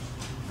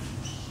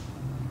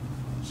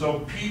 so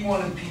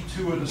p1 and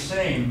p2 are the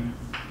same,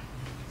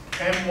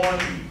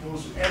 m1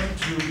 equals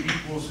m2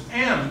 equals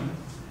m,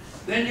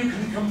 then you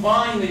can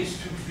combine these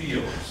two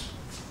fields.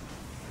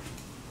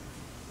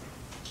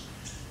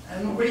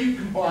 And the way you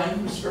combine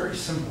them is very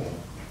simple.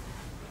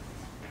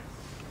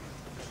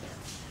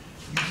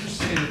 You just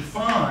say that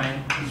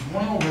phi is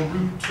 1 over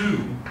root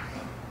 2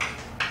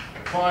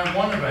 phi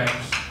 1 of x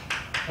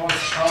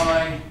plus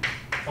I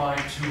phi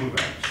 2 of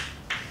x.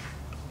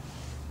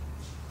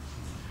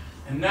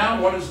 And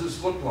now what does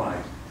this look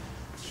like?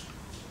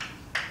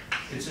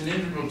 It's an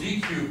integral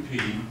d cubed p,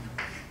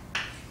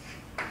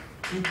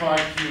 2 pi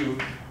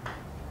cubed,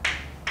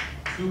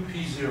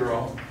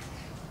 2p0,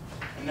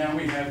 and now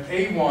we have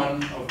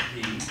a1 of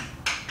p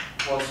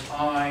plus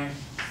I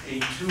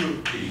a2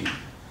 of p,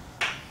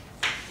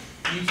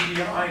 e to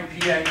the I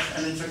px,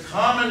 and it's a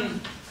common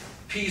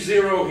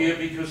p0 here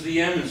because the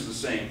m is the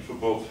same for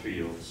both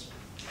fields.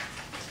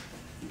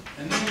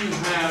 And then you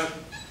have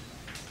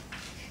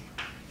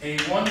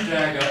a1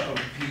 dagger of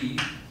p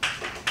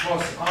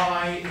plus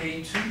I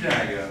a2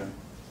 dagger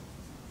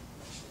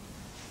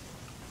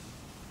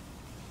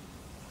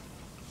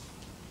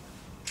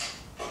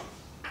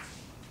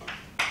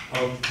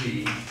of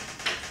p e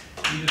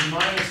to the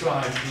minus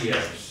I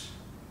px.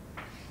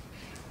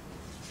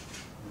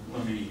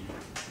 Let me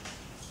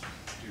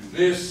do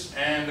this,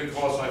 and of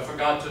course I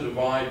forgot to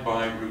divide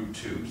by root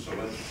 2, so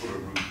let's put a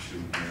root 2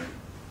 here.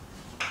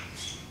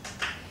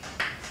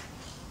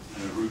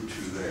 And a root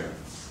 2 there.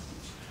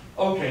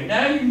 Okay,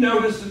 now you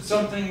notice that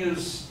something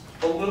is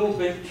a little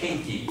bit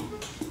kinky.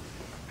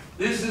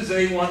 This is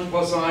a1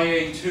 plus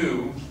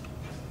ia2,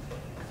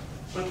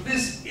 but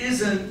this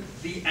isn't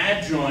the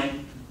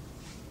adjoint.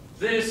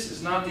 This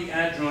is not the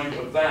adjoint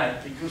of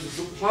that because there's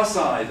a plus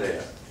I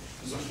there.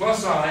 There's a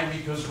plus I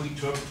because we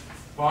took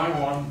phi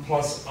 1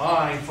 plus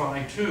I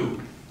phi 2.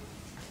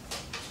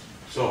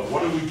 So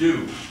what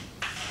do?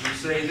 We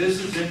say this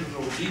is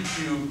integral d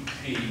cubed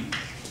p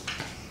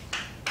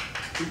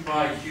 2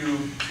 pi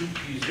cubed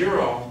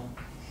 2p0.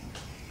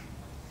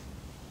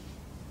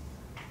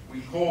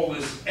 We call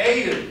this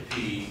a of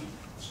p,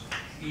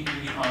 e to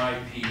the I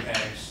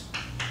px,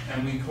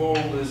 and we call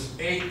this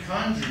a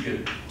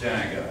conjugate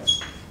dagger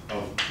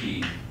of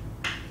p,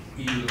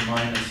 e to the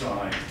minus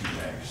I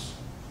px.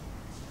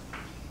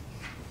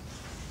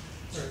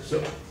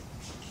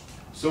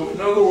 So in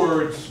other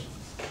words,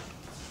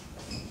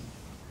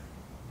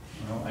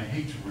 well, I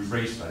hate to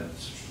erase that,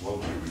 it's such a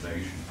lovely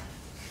relation.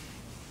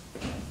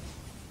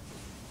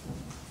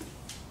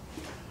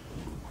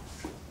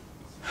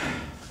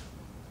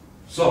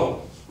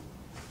 So,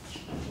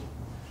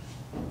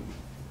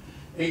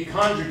 a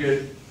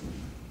conjugate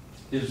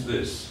is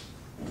this.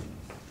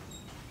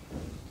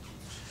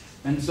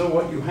 And so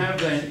what you have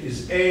then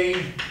is a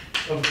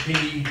of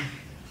p,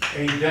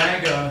 a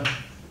dagger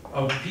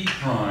of p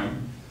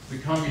prime, the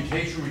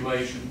commutation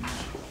relation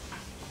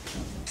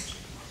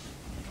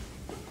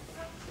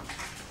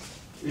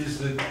is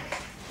that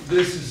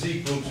this is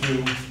equal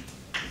to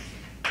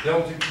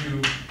delta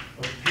cube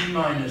of p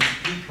minus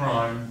p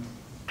prime.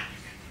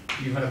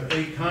 You have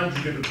a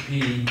conjugate of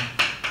p,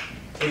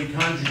 a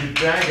conjugate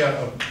dagger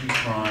of p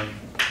prime,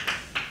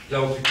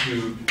 delta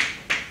cube,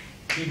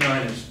 p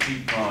minus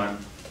p prime,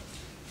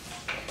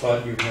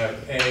 but you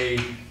have a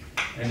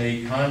and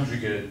a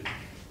conjugate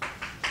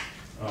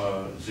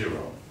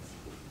 0.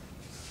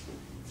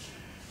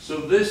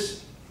 So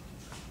this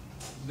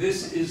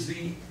is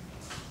the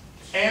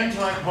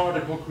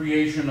anti-particle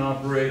creation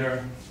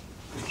operator,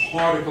 the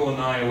particle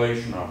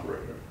annihilation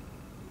operator.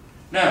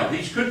 Now,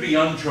 these could be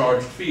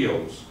uncharged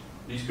fields.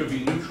 These could be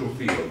neutral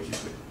fields. You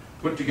could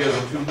put together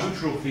two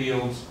neutral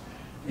fields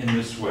in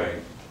this way.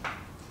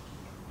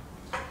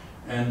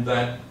 And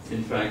that,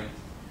 in fact,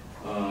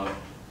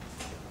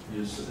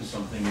 is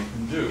something you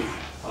can do.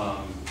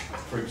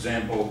 For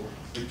example,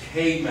 the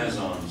K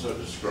mesons are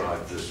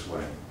described this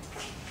way.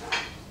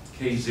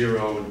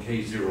 K0 and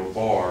K0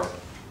 bar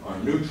are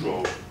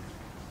neutral,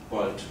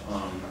 but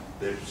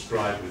they're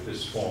described with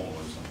this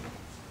formalism.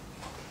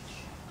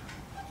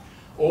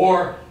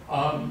 Or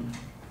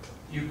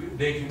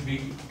they can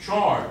be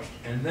charged,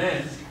 and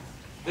then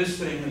this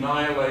thing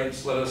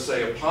annihilates, let us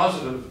say, a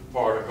positive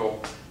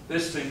particle.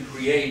 This thing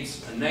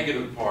creates a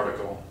negative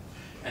particle,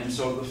 and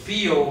so the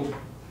field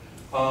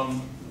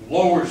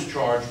lowers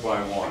charge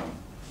by 1.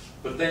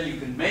 But then you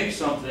can make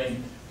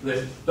something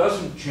that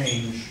doesn't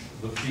change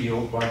the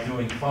field by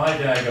doing phi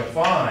dagger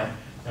phi.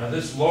 Now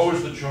this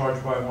lowers the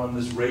charge by 1,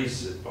 this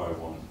raises it by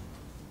 1.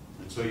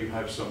 And so you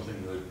have something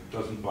that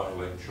doesn't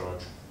violate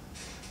charge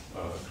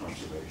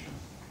conservation.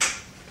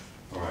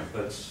 All right,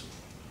 that's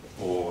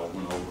all I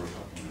went over.